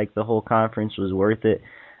felt like the whole conference was worth it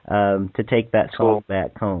to take that song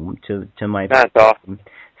back home to my That's awesome.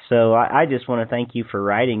 So I just want to thank you for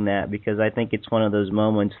writing that, because I think it's one of those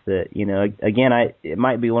moments that, you know, again, it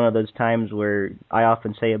might be one of those times where I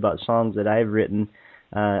often say about songs that I've written,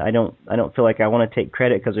 I don't feel like I want to take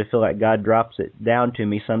credit, because I feel like God drops it down to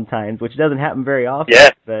me sometimes, which doesn't happen very often.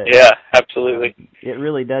 Yeah, absolutely. It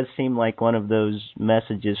really does seem like one of those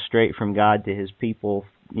messages straight from God to His people,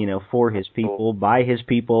 you know, for His people, by His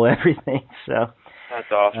people, everything. So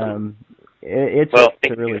that's awesome.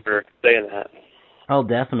 Thank you for saying that. Oh,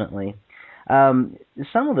 definitely. Some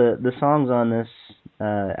of the songs on this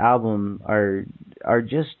album are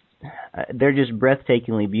just, they're just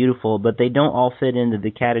breathtakingly beautiful, but they don't all fit into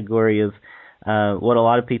the category of what a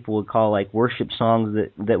lot of people would call like worship songs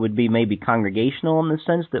that would be maybe congregational, in the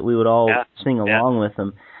sense that we would all sing along with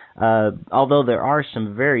them. Although there are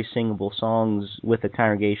some very singable songs with the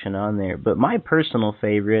congregation on there. But my personal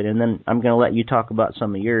favorite, and then I'm going to let you talk about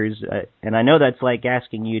some of yours, and I know that's like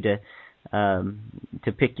asking you to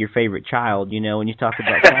pick your favorite child, you know, when you talk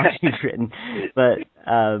about songs you've written.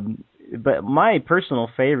 But my personal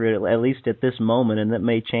favorite, at least at this moment, and that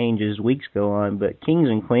may change as weeks go on, but Kings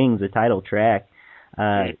and Queens, the title track,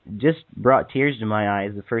 just brought tears to my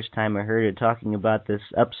eyes the first time I heard it, talking about this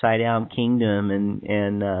upside-down kingdom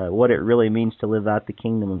and what it really means to live out the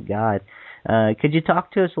kingdom of God. Could you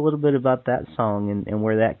talk to us a little bit about that song and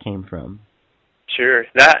where that came from? Sure.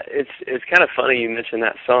 It's kind of funny you mentioned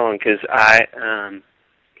that song, because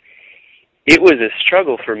it was a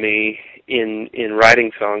struggle for me in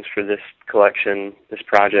writing songs for this collection, this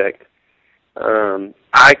project.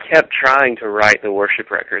 I kept trying to write the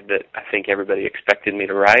worship record that I think everybody expected me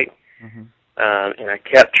to write, and I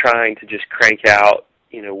kept trying to just crank out,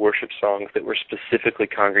 worship songs that were specifically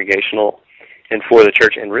congregational and for the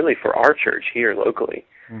church, and really for our church here locally.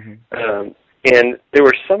 And there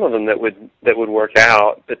were some of them that would work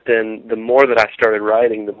out, but then the more that I started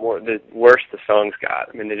writing, the worse the songs got.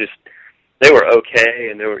 I mean, they were okay,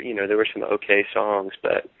 and there were some okay songs,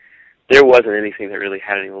 but there wasn't anything that really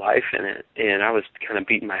had any life in it, and I was kind of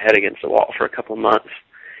beating my head against the wall for a couple of months.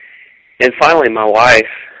 And finally, my wife,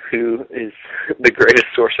 who is the greatest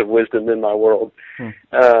source of wisdom in my world,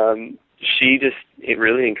 it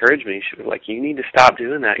really encouraged me. She was like, you need to stop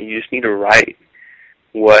doing that. You just need to write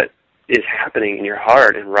what is happening in your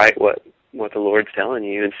heart and write what the Lord's telling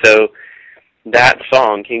you. And so that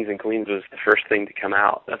song, Kings and Queens, was the first thing to come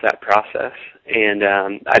out of that process. And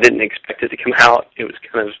I didn't expect it to come out. It was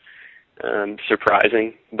kind of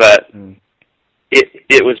surprising, but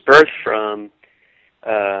it was birthed from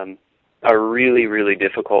a really, really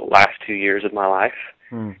difficult last 2 years of my life.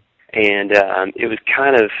 And it was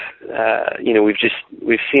kind of,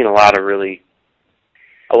 we've seen a lot of really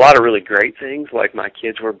great things, like my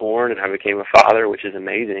kids were born and I became a father, which is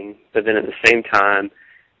amazing. But then at the same time,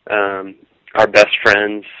 our best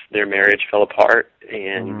friends, their marriage fell apart,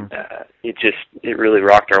 and it really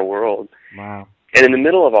rocked our world. Wow. And in the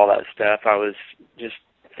middle of all that stuff, I was just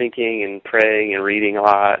thinking and praying and reading a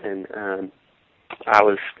lot, and I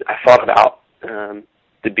thought about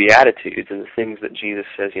the Beatitudes and the things that Jesus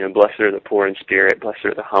says, blessed are the poor in spirit, blessed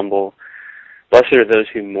are the humble, blessed are those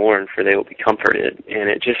who mourn, for they will be comforted. And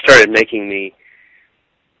it just started making me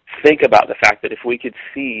think about the fact that if we could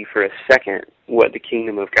see for a second what the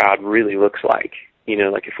kingdom of God really looks like,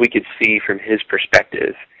 like if we could see from his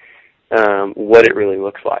perspective what it really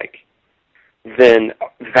looks like, then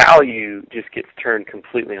value just gets turned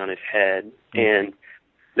completely on its head. And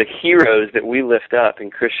the heroes that we lift up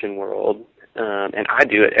in Christian world, and I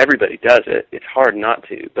do it, everybody does it, it's hard not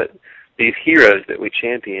to, but these heroes that we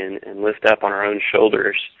champion and lift up on our own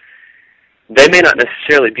shoulders, they may not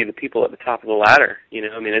necessarily be the people at the top of the ladder.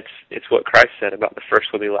 It's what Christ said about the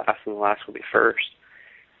first will be last and the last will be first.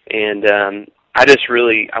 And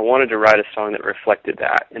I wanted to write a song that reflected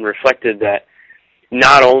that, and reflected that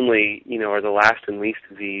not only, are the last and least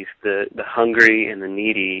of these the hungry and the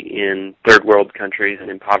needy in third world countries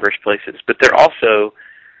and impoverished places, but they're also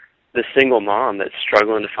the single mom that's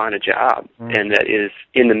struggling to find a job, and that is,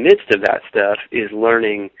 in the midst of that stuff, is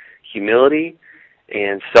learning humility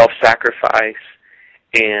and self-sacrifice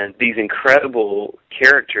and these incredible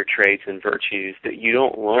character traits and virtues that you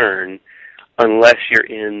don't learn unless you're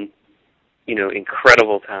in,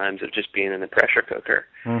 incredible times of just being in the pressure cooker.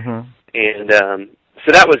 And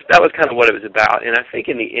so that was kind of what it was about. And I think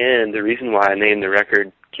in the end, the reason why I named the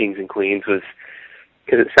record Kings and Queens was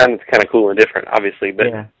because it sounds kind of cool and different, obviously, but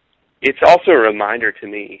it's also a reminder to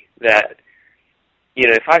me that,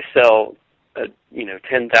 if I sell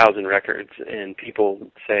 10,000 records and people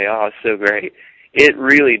say, oh, it's so great, it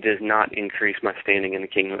really does not increase my standing in the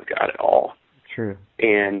kingdom of God at all. True.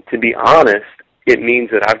 And to be honest, it means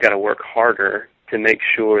that I've got to work harder to make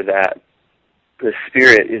sure that the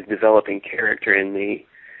Spirit is developing character in me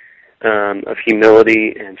of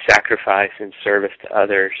humility and sacrifice and service to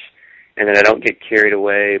others, and that I don't get carried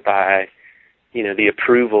away by, the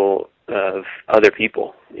approval of other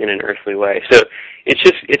people in an earthly way. So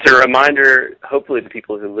it's a reminder, hopefully, to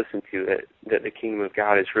people who listen to it, that the kingdom of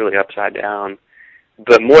God is really upside down.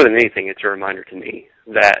 But more than anything, it's a reminder to me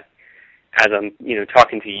that as I'm,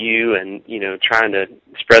 talking to you and, trying to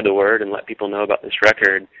spread the word and let people know about this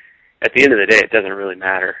record, at the end of the day, it doesn't really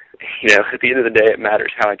matter. At the end of the day, it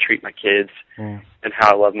matters how I treat my kids and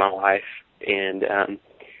how I love my wife, and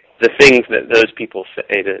the things that those people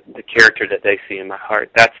say, the character that they see in my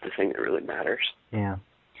heart, that's the thing that really matters. Yeah.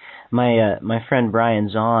 My friend Brian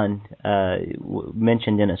Zahn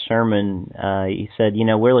mentioned in a sermon, he said,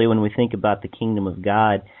 really when we think about the kingdom of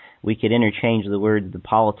God, we could interchange the word the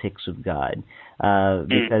politics of God,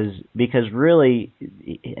 because really,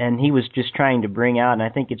 and he was just trying to bring out, and I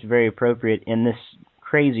think it's very appropriate in this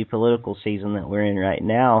crazy political season that we're in right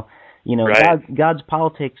now. God's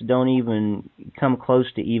politics don't even come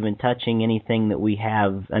close to even touching anything that we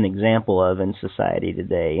have an example of in society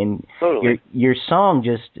today. And totally. Your song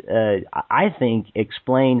just, I think,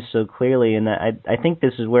 explains so clearly, and I think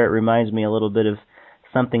this is where it reminds me a little bit of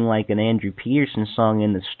something like an Andrew Peterson song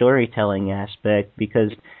in the storytelling aspect,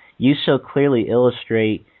 because you so clearly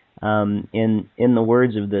illustrate in the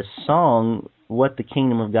words of this song what the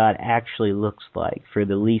kingdom of God actually looks like, for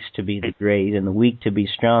the least to be the great and the weak to be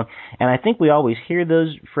strong. And I think we always hear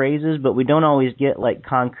those phrases, but we don't always get like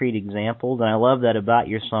concrete examples. And I love that about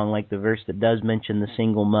your song, like the verse that does mention the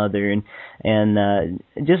single mother, and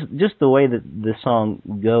just the way that the song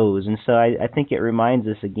goes. And so I think it reminds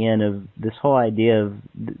us again of this whole idea of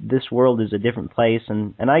this world is a different place,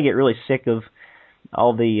 and I get really sick of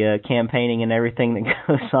all the campaigning and everything that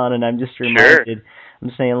goes on, and I'm just reminded. Sure.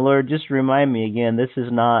 I'm saying, Lord, just remind me again. This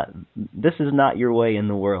is not your way in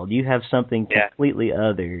the world. You have something completely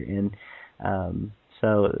other, and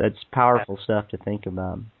so that's powerful stuff to think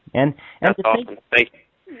about. And that's awesome. Thank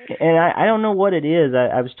you. And I don't know what it is.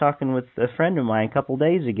 I was talking with a friend of mine a couple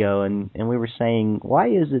days ago, and we were saying, why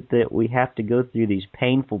is it that we have to go through these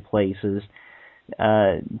painful places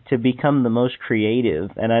to become the most creative?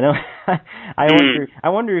 And I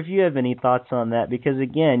wonder if you have any thoughts on that, because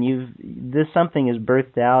again, this something is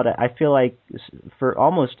birthed out. I feel like for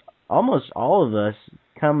almost all of us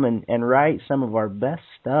come and write some of our best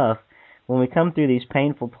stuff when we come through these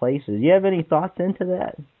painful places. You have any thoughts into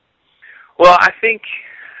that? Well,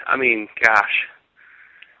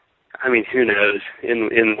 who knows?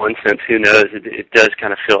 In one sense, who knows? It does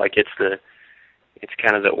kind of feel like it's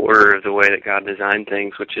kind of the order of the way that God designed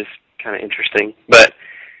things, which is kind of interesting. But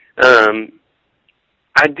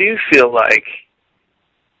I do feel like,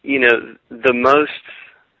 the most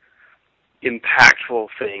impactful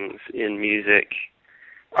things in music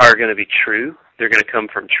are going to be true. They're going to come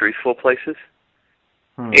from truthful places.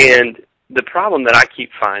 And the problem that I keep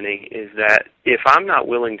finding is that if I'm not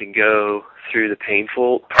willing to go through the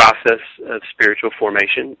painful process of spiritual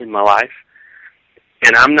formation in my life,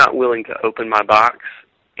 and I'm not willing to open my box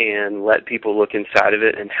and let people look inside of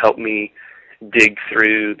it and help me dig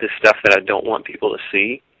through the stuff that I don't want people to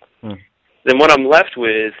see, then what I'm left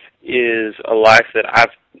with is a life that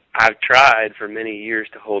I've tried for many years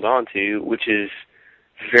to hold on to, which is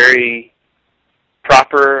very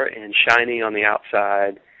proper and shiny on the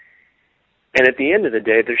outside. And at the end of the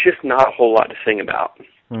day, there's just not a whole lot to sing about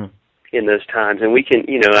in those times. And we can,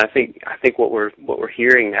 I think what we're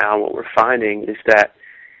hearing now, what we're finding is that,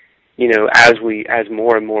 as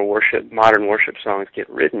more and more modern worship songs get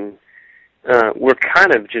written, we're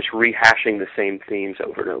kind of just rehashing the same themes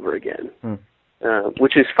over and over again,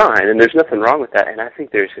 which is fine, and there's nothing wrong with that. And I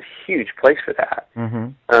think there's a huge place for that.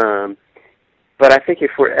 But I think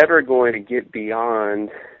if we're ever going to get beyond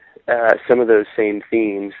some of those same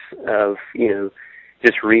themes of,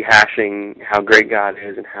 just rehashing how great God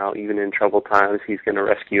is and how even in troubled times He's going to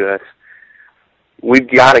rescue us, we've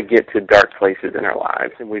got to get to dark places in our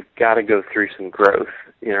lives, and we've got to go through some growth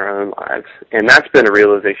in our own lives. And that's been a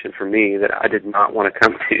realization for me that I did not want to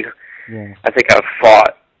come to. Yeah. I think I've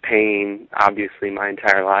fought pain, obviously, my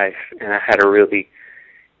entire life, and I had a really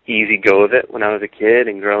easy go of it when I was a kid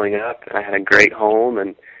and growing up. I had a great home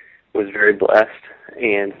and was very blessed.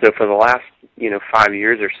 And so for the last, 5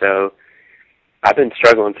 years or so, I've been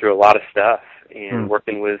struggling through a lot of stuff and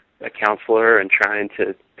working with a counselor and trying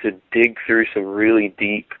to dig through some really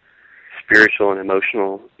deep spiritual and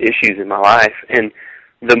emotional issues in my life. And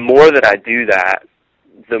the more that I do that,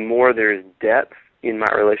 the more there's depth in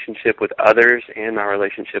my relationship with others and my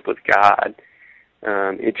relationship with God.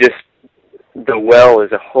 The well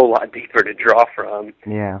is a whole lot deeper to draw from.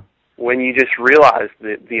 Yeah. When you just realize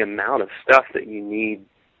the amount of stuff that you need,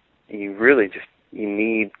 you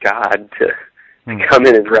need God to come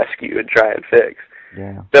in and rescue and try and fix.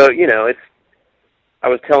 Yeah. So, I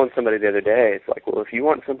was telling somebody the other day, it's like, well, if you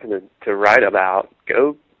want something to write about,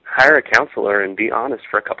 go hire a counselor and be honest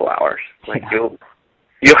for a couple hours. Like, you'll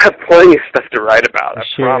have plenty of stuff to write about, I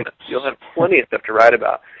promise. You'll have plenty of stuff to write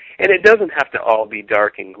about. And it doesn't have to all be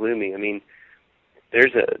dark and gloomy. I mean,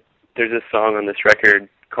 there's a song on this record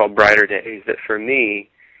called Brighter Days that for me,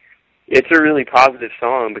 it's a really positive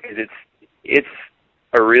song because it's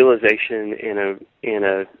a realization in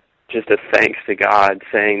just a thanks to God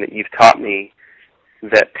saying that you've taught me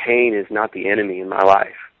that pain is not the enemy in my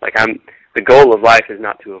life. Like the goal of life is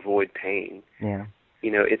not to avoid pain. Yeah.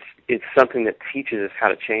 It's something that teaches us how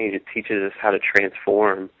to change. It teaches us how to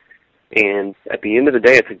transform. And at the end of the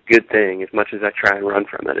day, it's a good thing. As much as I try and run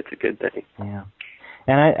from it, it's a good thing. Yeah.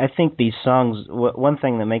 And I think these songs, one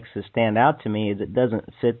thing that makes this stand out to me is it doesn't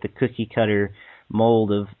fit the cookie-cutter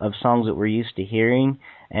mold of songs that we're used to hearing.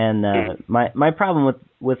 And my problem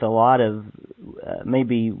with a lot of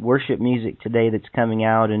maybe worship music today that's coming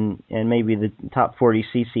out and maybe the top 40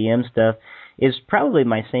 CCM stuff is probably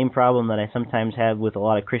my same problem that I sometimes have with a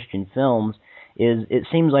lot of Christian films, is it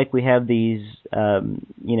seems like we have these,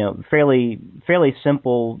 fairly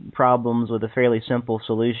simple problems with a fairly simple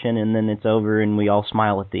solution, and then it's over, and we all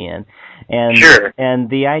smile at the end. And Sure. And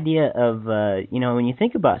the idea of, when you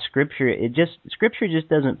think about Scripture, Scripture just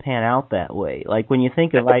doesn't pan out that way. Like when you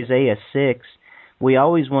think of Isaiah 6. We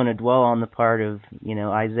always want to dwell on the part of,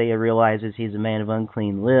 Isaiah realizes he's a man of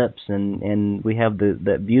unclean lips, and we have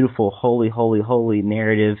that beautiful holy, holy, holy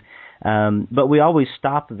narrative, but we always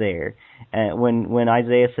stop there. When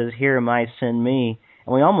Isaiah says, "Here am I, send me,"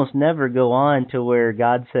 and we almost never go on to where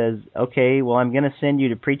God says, "Okay, well, I'm going to send you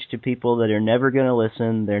to preach to people that are never going to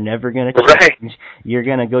listen, they're never going to change. Right. You're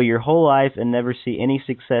going to go your whole life and never see any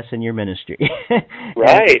success in your ministry."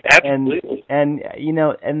 Right, absolutely. And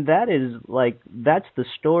that is that's the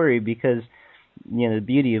story, because the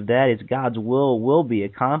beauty of that is God's will be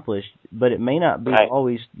accomplished, but it may not be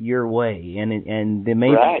always your way, and it may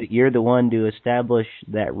be that you're the one to establish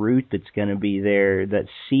that root that's going to be there, that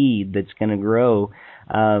seed that's going to grow.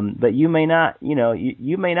 But you may not,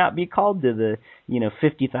 you may not be called to the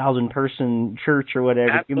 50,000 person church or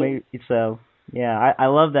whatever. Absolutely. I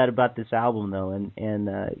love that about this album though, and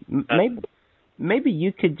maybe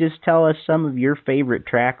you could just tell us some of your favorite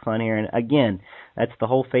tracks on here. And again, that's the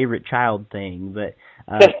whole favorite child thing. But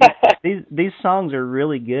these songs are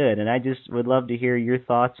really good, and I just would love to hear your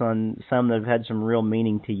thoughts on some that have had some real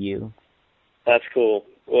meaning to you. That's cool.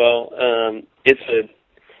 Well, it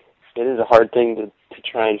is a hard thing to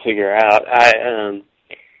try and figure out.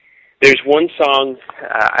 There's one song.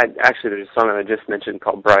 There's a song that I just mentioned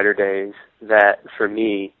called "Brighter Days" that for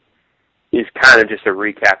me is kind of just a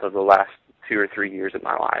recap of the last 2 or 3 years of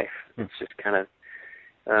my life. It's just kind of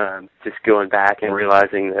just going back and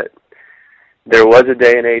realizing that there was a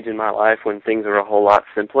day and age in my life when things were a whole lot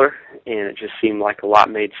simpler, and it just seemed like a lot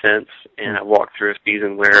made sense. And I walked through a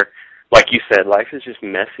season where, like you said, life is just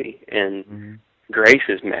messy, and grace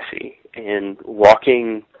is messy, and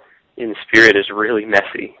walking in the Spirit is really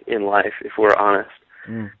messy in life, if we're honest.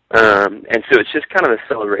 And so it's just kind of a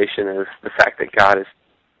celebration of the fact that God has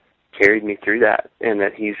carried me through that, and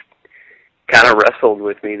that He's kind of wrestled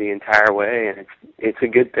with me the entire way, and it's a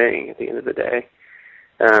good thing at the end of the day.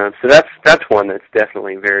 So that's one that's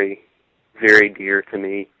definitely very, very dear to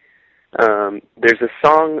me. There's a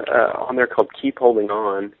song on there called "Keep Holding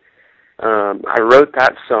On." I wrote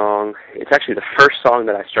that song. It's actually the first song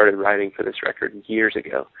that I started writing for this record years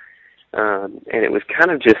ago. And it was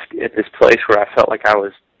kind of just at this place where I felt like I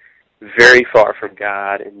was very far from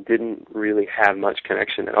God and didn't really have much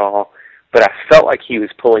connection at all. But I felt like He was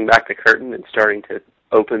pulling back the curtain and starting to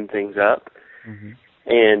open things up.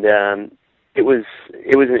 And it was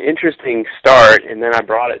an interesting start, and then I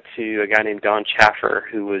brought it to a guy named Don Chaffer,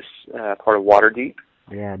 who was part of Waterdeep.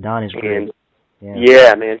 Yeah, Don is great.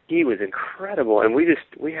 Yeah, man, he was incredible, and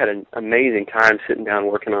we had an amazing time sitting down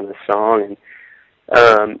working on this song.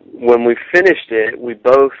 And when we finished it, we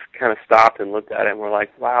both kind of stopped and looked at it, and we're like,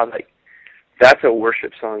 wow, that's a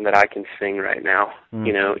worship song that I can sing right now.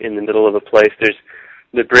 In the middle of a place. There's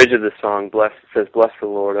the bridge of the song. Says, "Bless the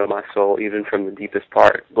Lord, O my soul, even from the deepest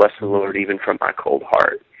part. Bless the Lord, even from my cold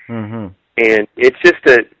heart." And it's just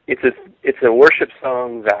it's a worship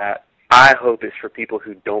song that I hope is for people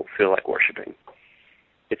who don't feel like worshiping.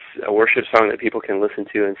 It's a worship song that people can listen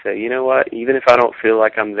to and say, you know what? Even if I don't feel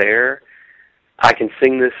like I'm there, I can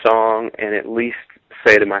sing this song and at least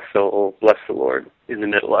say to my soul, "Bless the Lord," in the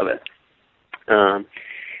middle of it.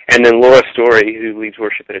 And then Laura Story, who leads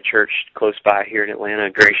worship at a church close by here in Atlanta,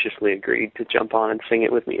 graciously agreed to jump on and sing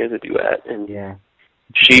it with me as a duet. And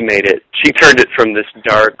she turned it from this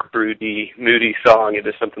dark, broody, moody song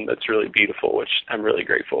into something that's really beautiful, which I'm really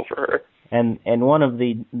grateful for her. And one of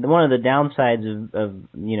the downsides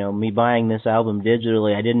of me buying this album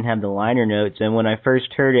digitally, I didn't have the liner notes, and when I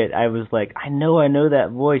first heard it, I was like, I know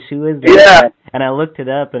that voice. Who is that? Yeah. And I looked it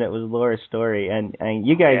up, and it was Laura Story. And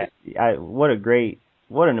you guys,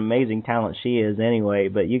 what an amazing talent she is anyway.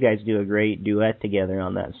 But you guys do a great duet together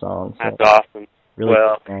on that song. So that's awesome. Really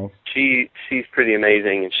nice. She's pretty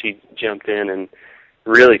amazing, and she jumped in and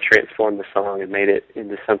really transformed the song and made it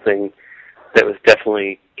into something that was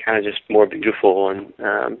definitely kind of just more beautiful and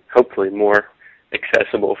hopefully more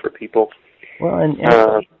accessible for people. Well,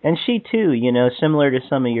 and she too, similar to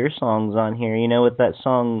some of your songs on here, with that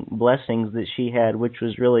song "Blessings" that she had, which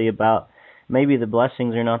was really about maybe the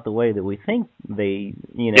blessings are not the way that we think they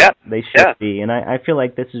should be. And I feel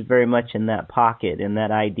like this is very much in that pocket, in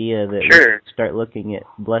that idea that we start looking at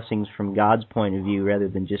blessings from God's point of view rather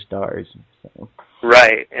than just ours. So.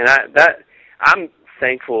 Right, and I'm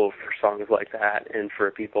thankful for songs like that and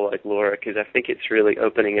for people like Laura, because I think it's really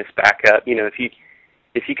opening us back up.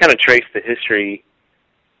 If you kind of trace the history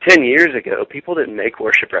 10 years ago, people didn't make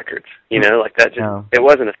worship records. Like that. It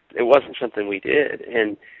wasn't something we did.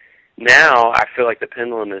 And now I feel like the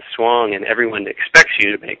pendulum has swung, and everyone expects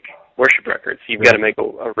you to make worship records. You've got to make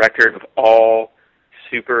a record of all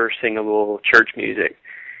super singable church music,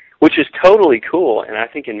 which is totally cool. And I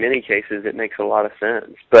think in many cases it makes a lot of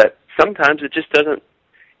sense. But sometimes it just doesn't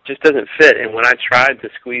fit. And when I tried to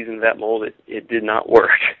squeeze into that mold, it did not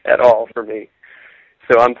work at all for me.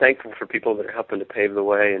 So I'm thankful for people that are helping to pave the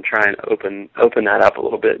way and try and open that up a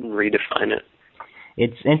little bit and redefine it.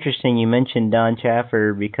 It's interesting you mentioned Don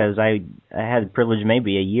Chaffer, because I had the privilege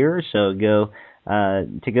maybe a year or so ago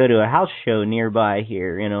to go to a house show nearby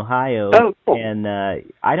here in Ohio. Oh, cool. And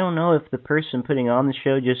I don't know if the person putting on the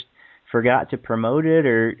show just forgot to promote it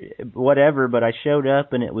or whatever, but I showed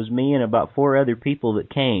up and it was me and about 4 other people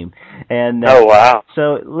that came. And oh, wow.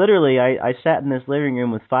 So literally I sat in this living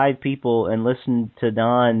room with 5 people and listened to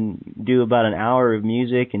Don do about an hour of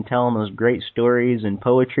music and tell him those great stories and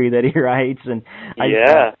poetry that he writes. And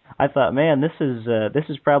I thought, man, this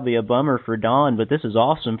is probably a bummer for Don, but this is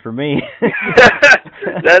awesome for me.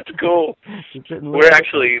 That's cool. We're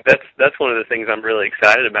actually, that's one of the things I'm really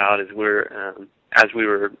excited about is as we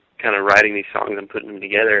were kind of writing these songs and putting them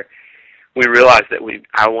together, we realized that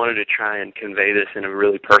I wanted to try and convey this in a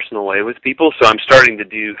really personal way with people. So I'm starting to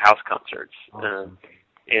do house concerts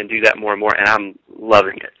and do that more and more, and I'm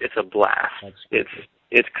loving it. It's a blast.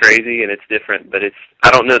 It's crazy and it's different, but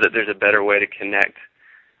I don't know that there's a better way to connect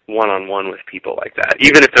one-on-one with people like that.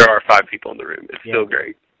 Even if there are 5 people in the room, it's still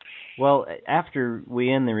great. Well, after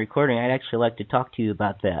we end the recording, I'd actually like to talk to you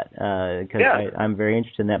about that, because I'm very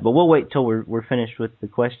interested in that. But we'll wait till we're finished with the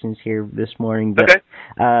questions here this morning. But,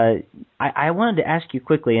 okay. I wanted to ask you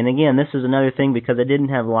quickly, and again, this is another thing because I didn't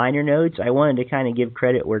have liner notes. I wanted to kind of give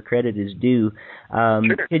credit where credit is due.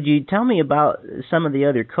 Sure. Could you tell me about some of the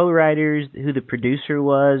other co-writers, who the producer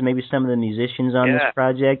was, maybe some of the musicians on this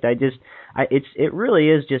project? It really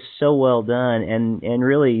is just so well done, and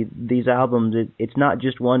really these albums, it's not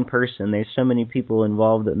just one person. There's so many people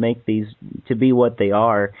involved that make these to be what they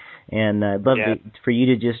are, and I'd love for you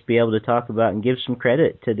to just be able to talk about and give some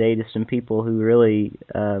credit today to some people who really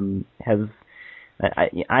have.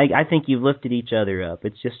 I think you've lifted each other up.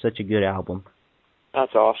 It's just such a good album.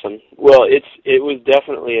 That's awesome. Well, it was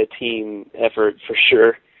definitely a team effort for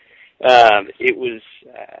sure. It was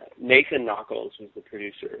Nathan Knuckles was the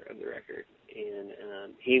producer of the record,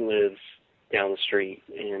 and he lives down the street,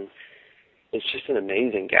 and it's just an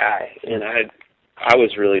amazing guy. And I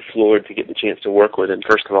was really floored to get the chance to work with him,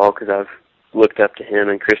 first of all, because I've looked up to him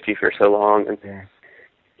and Christy for so long, and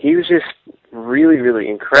he was just really, really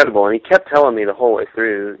incredible. And he kept telling me the whole way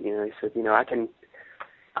through, he said, I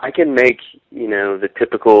can make, the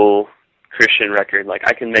typical Christian record. Like,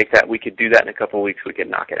 I can make that. We could do that in a couple of weeks. We could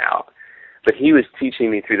knock it out. But he was teaching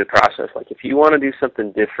me through the process. Like, if you want to do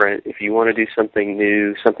something different, if you want to do something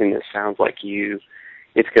new, something that sounds like you,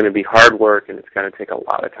 it's going to be hard work and it's going to take a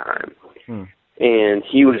lot of time. And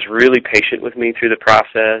he was really patient with me through the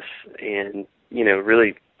process and,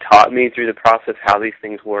 really taught me through the process how these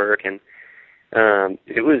things work. And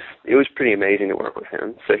it was pretty amazing to work with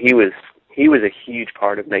him. So he was a huge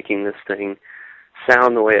part of making this thing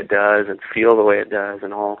sound the way it does and feel the way it does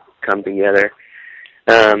and all come together.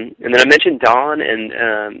 And then I mentioned Don, and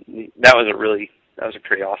that was a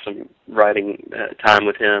pretty awesome writing time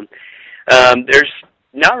with him. There's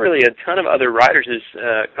not really a ton of other writers.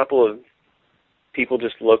 There's a couple of people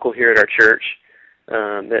just local here at our church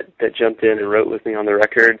that jumped in and wrote with me on the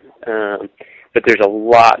record. But there's a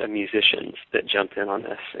lot of musicians that jumped in on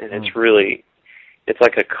this, and it's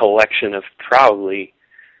like a collection of probably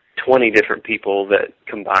 20 different people that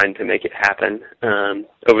combined to make it happen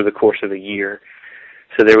over the course of a year.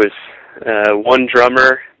 So there was one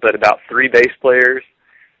drummer, but about 3 bass players,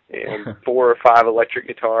 and 4 or 5 electric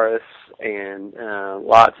guitarists, and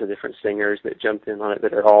lots of different singers that jumped in on it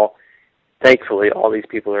that are all, thankfully, all these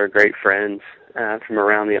people are great friends from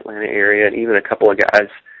around the Atlanta area, and even a couple of guys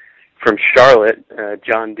from Charlotte,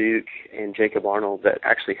 John Duke and Jacob Arnold, that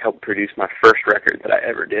actually helped produce my first record that I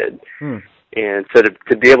ever did. And so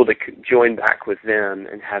to be able to join back with them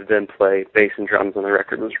and have them play bass and drums on the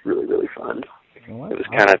record was really, really fun. It was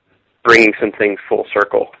kind of bringing some things full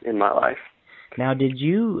circle in my life. Now, did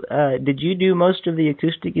you do most of the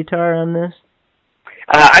acoustic guitar on this?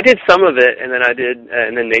 I did some of it, and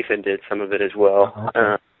then Nathan did some of it as well.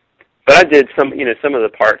 But I did some of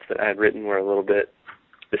the parts that I had written were a little bit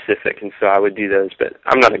specific, and so I would do those. But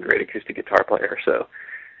I'm not a great acoustic guitar player, so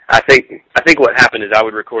I think what happened is I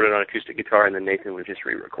would record it on acoustic guitar, and then Nathan would just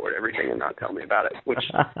re-record everything and not tell me about it, which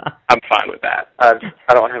I'm fine with that.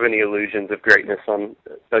 I don't have any illusions of greatness on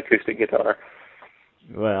acoustic guitar.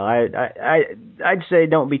 Well, I'd say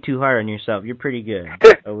don't be too hard on yourself. You're pretty good.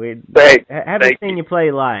 So haven't seen you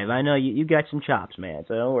play live. I know you got some chops, man.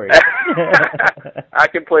 So don't worry. I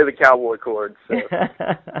can play the cowboy chords, so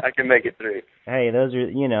I can make it through. Hey, those are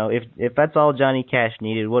if that's all Johnny Cash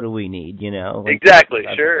needed, what do we need? Exactly.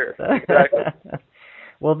 Sure. Exactly.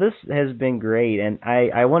 Well, this has been great, and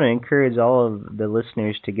I want to encourage all of the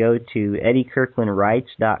listeners to go to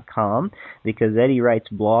EddieKirklandWrites.com because Eddie writes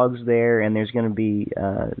blogs there, and there's going to be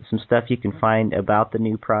some stuff you can find about the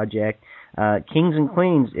new project. Kings and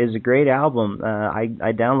Queens is a great album. I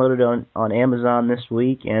downloaded it on Amazon this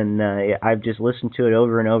week, and I've just listened to it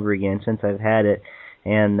over and over again since I've had it.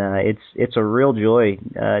 And it's a real joy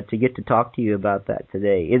to get to talk to you about that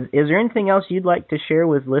today. Is there anything else you'd like to share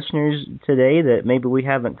with listeners today that maybe we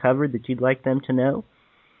haven't covered that you'd like them to know?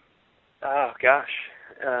 Oh, gosh.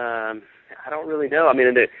 I don't really know. I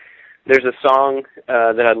mean, there's a song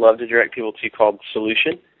that I'd love to direct people to called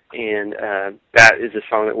Solution, and that is a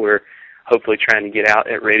song that we're hopefully trying to get out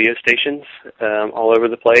at radio stations all over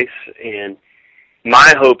the place. And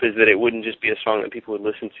my hope is that it wouldn't just be a song that people would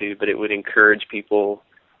listen to, but it would encourage people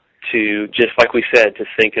to, just like we said, to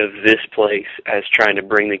think of this place as trying to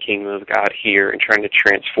bring the kingdom of God here and trying to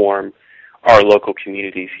transform our local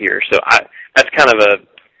communities here. So that's kind of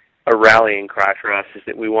a rallying cry for us, is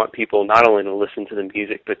that we want people not only to listen to the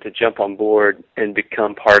music, but to jump on board and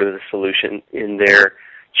become part of the solution in their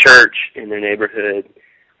church, in their neighborhood,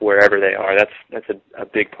 wherever they are. That's a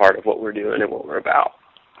big part of what we're doing and what we're about.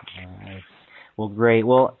 All right. Well, great.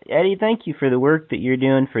 Well, Eddie, thank you for the work that you're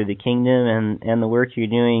doing for the kingdom and the work you're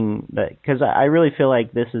doing, because I really feel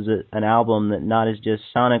like this is an album that not is just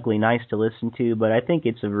sonically nice to listen to, but I think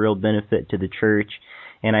it's a real benefit to the church,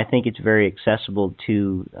 and I think it's very accessible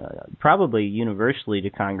to probably universally to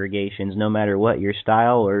congregations, no matter what your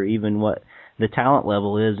style or even what the talent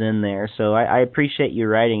level is in there. So I appreciate you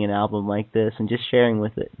writing an album like this and just sharing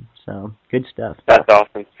with it. So good stuff. That's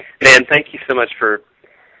awesome. Man, thank you so much for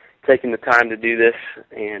taking the time to do this,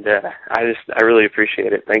 and I really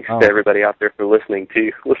appreciate it. Thanks to everybody out there for listening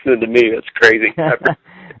to me. That's crazy.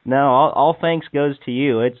 No, all thanks goes to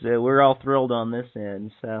you. We're all thrilled on this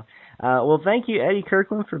end. So, well, thank you, Eddie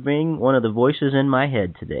Kirkland, for being one of the voices in my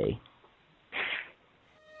head today.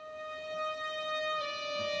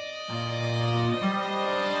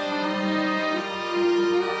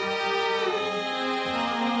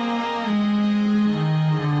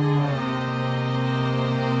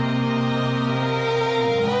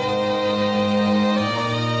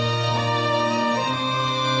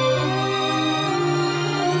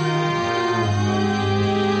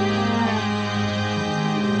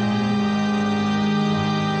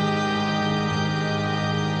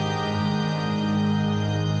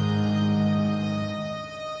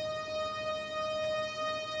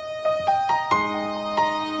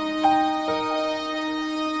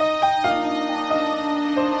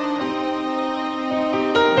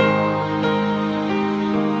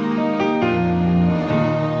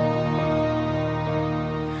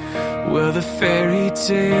 Well, the fairy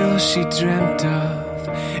tale she dreamt of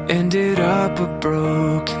ended up a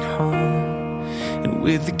broken home. And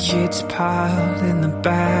with the kids piled in the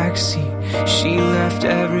backseat, she left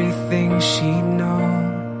everything she'd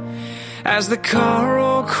known. As the car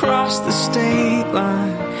rolled across the state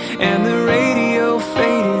line and the radio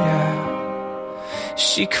faded out,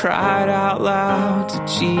 she cried out loud to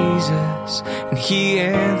Jesus, and he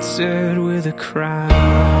answered with a crown.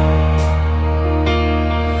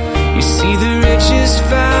 You see, the riches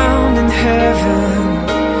found in heaven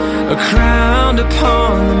are crowned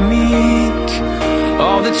upon the meek.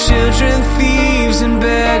 All the children, thieves, and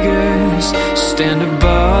beggars stand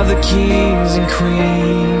above the kings and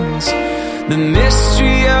queens. The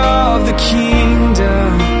mystery of the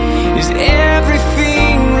kingdom is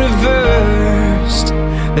everything reversed.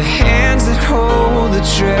 The hands that hold the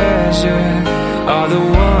treasure are the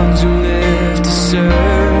ones who live to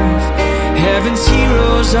serve. Heaven's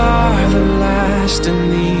heroes are the last and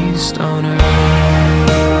least on earth.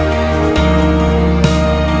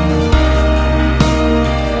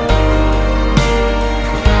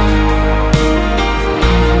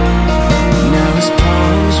 Now his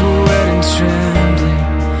palms were wet and trembling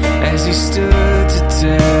as he stood to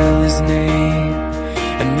tell his name,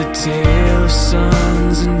 and the tale of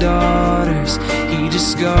sons and daughters he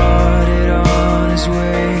discarded on his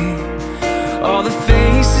way. All the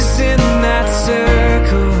faces in that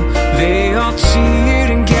circle, they all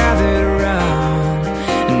cheered and gathered around,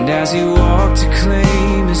 and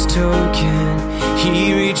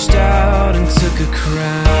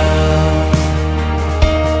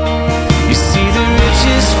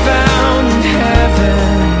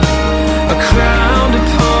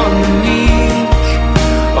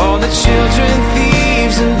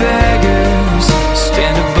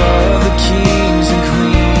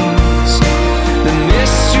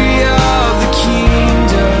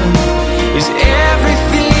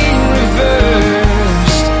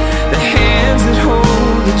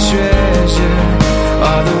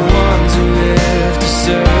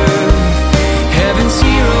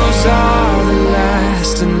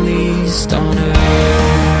least on earth.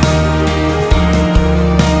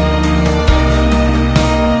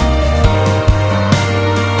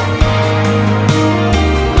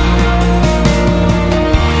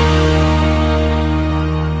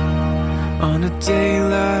 On a day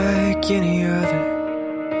like any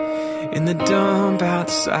other, in the dump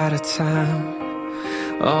outside of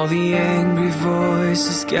town, all the angry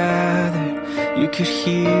voices gathered, you could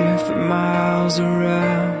hear for miles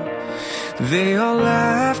around. They all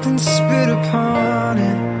laughed and spit upon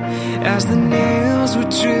him as the nails were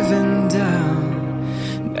driven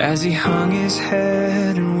down. As he hung his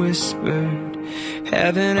head and whispered,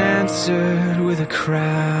 heaven answered with a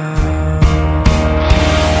crown.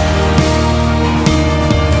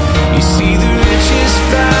 You see the riches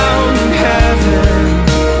found in heaven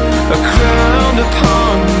are crowned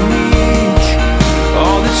upon the meek.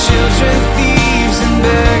 All the children, thieves and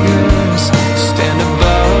beggars stand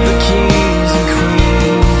above the kings and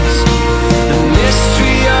queens. The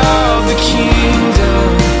mystery of the kingdom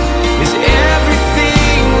is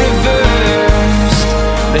everything reversed.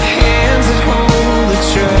 The hands that hold the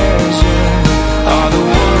treasure are the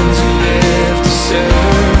ones who live to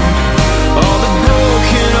serve. All the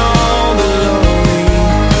broken, all the lonely,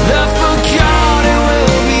 the forgotten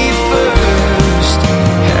will be first.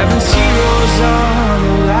 Heaven's heroes are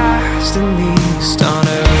the last and least on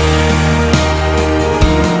earth.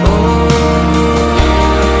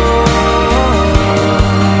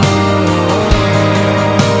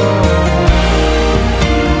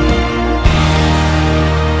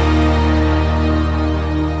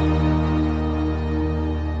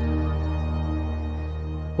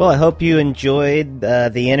 Well, I hope you enjoyed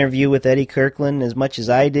the interview with Eddie Kirkland as much as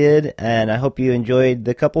I did, and I hope you enjoyed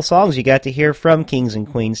the couple songs you got to hear from Kings and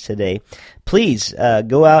Queens today. Please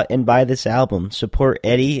go out and buy this album. Support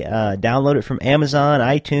Eddie. Download it from Amazon,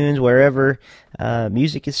 iTunes, wherever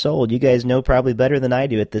music is sold. You guys know probably better than I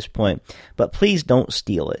do at this point. But please don't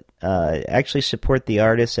steal it. Actually support the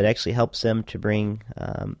artists. It actually helps them to bring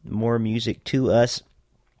more music to us.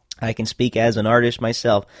 I can speak as an artist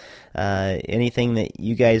myself. Anything that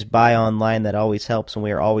you guys buy online, that always helps, and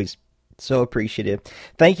we are always so appreciative.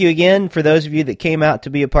 Thank you again for those of you that came out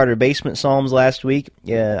to be a part of Basement Psalms last week.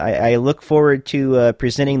 I look forward to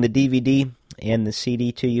presenting the DVD and the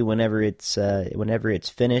CD to you whenever it's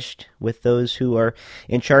finished with those who are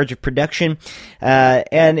in charge of production.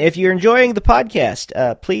 And if you're enjoying the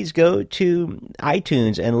podcast, please go to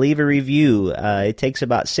iTunes and leave a review. It takes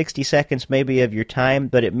about 60 seconds maybe of your time,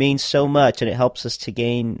 but it means so much, and it helps us to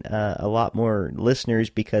gain a lot more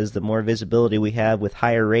listeners, because the more visibility we have with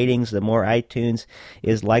higher ratings, the more iTunes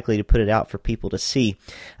is likely to put it out for people to see.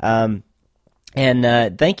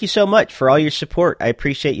 And thank you so much for all your support. I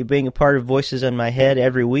appreciate you being a part of Voices in My Head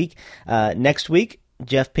every week. Next week,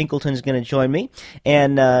 Jeff Pinkleton's going to join me.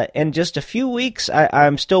 And in just a few weeks,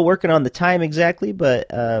 I'm still working on the time exactly, but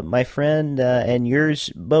my friend and yours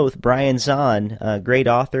both, Brian Zahn, a great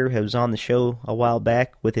author, who was on the show a while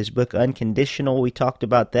back with his book Unconditional. We talked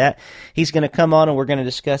about that. He's going to come on and we're going to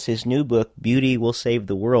discuss his new book, Beauty Will Save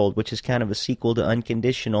the World, which is kind of a sequel to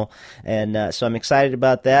Unconditional. And so I'm excited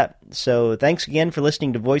about that. So thanks again for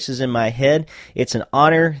listening to Voices in My Head. It's an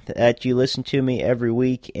honor that you listen to me every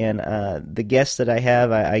week, and the guests that I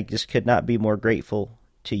have, I just could not be more grateful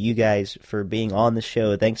to you guys for being on the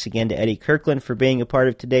show. Thanks again to Eddie Kirkland for being a part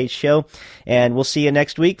of today's show, and we'll see you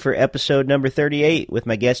next week for episode number 38 with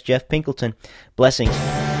my guest Jeff Pinkleton. Blessings.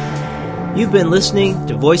 You've been listening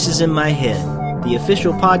to Voices in My Head, the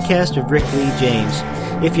official podcast of Rick Lee James.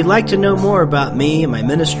 If you'd like to know more about me, my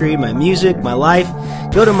ministry, my music, my life,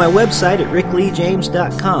 go to my website at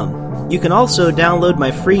rickleejames.com. You can also download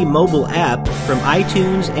my free mobile app from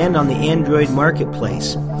iTunes and on the Android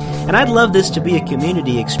Marketplace. And I'd love this to be a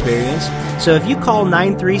community experience, so if you call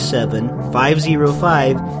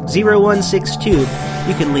 937-505-0162,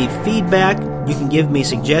 you can leave feedback, you can give me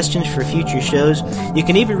suggestions for future shows, you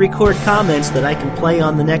can even record comments that I can play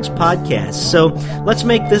on the next podcast. So let's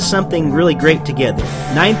make this something really great together.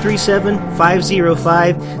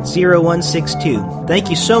 937-505-0162.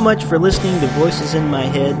 Thank you so much for listening to Voices in My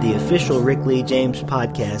Head, the official Rick Lee James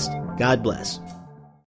podcast. God bless.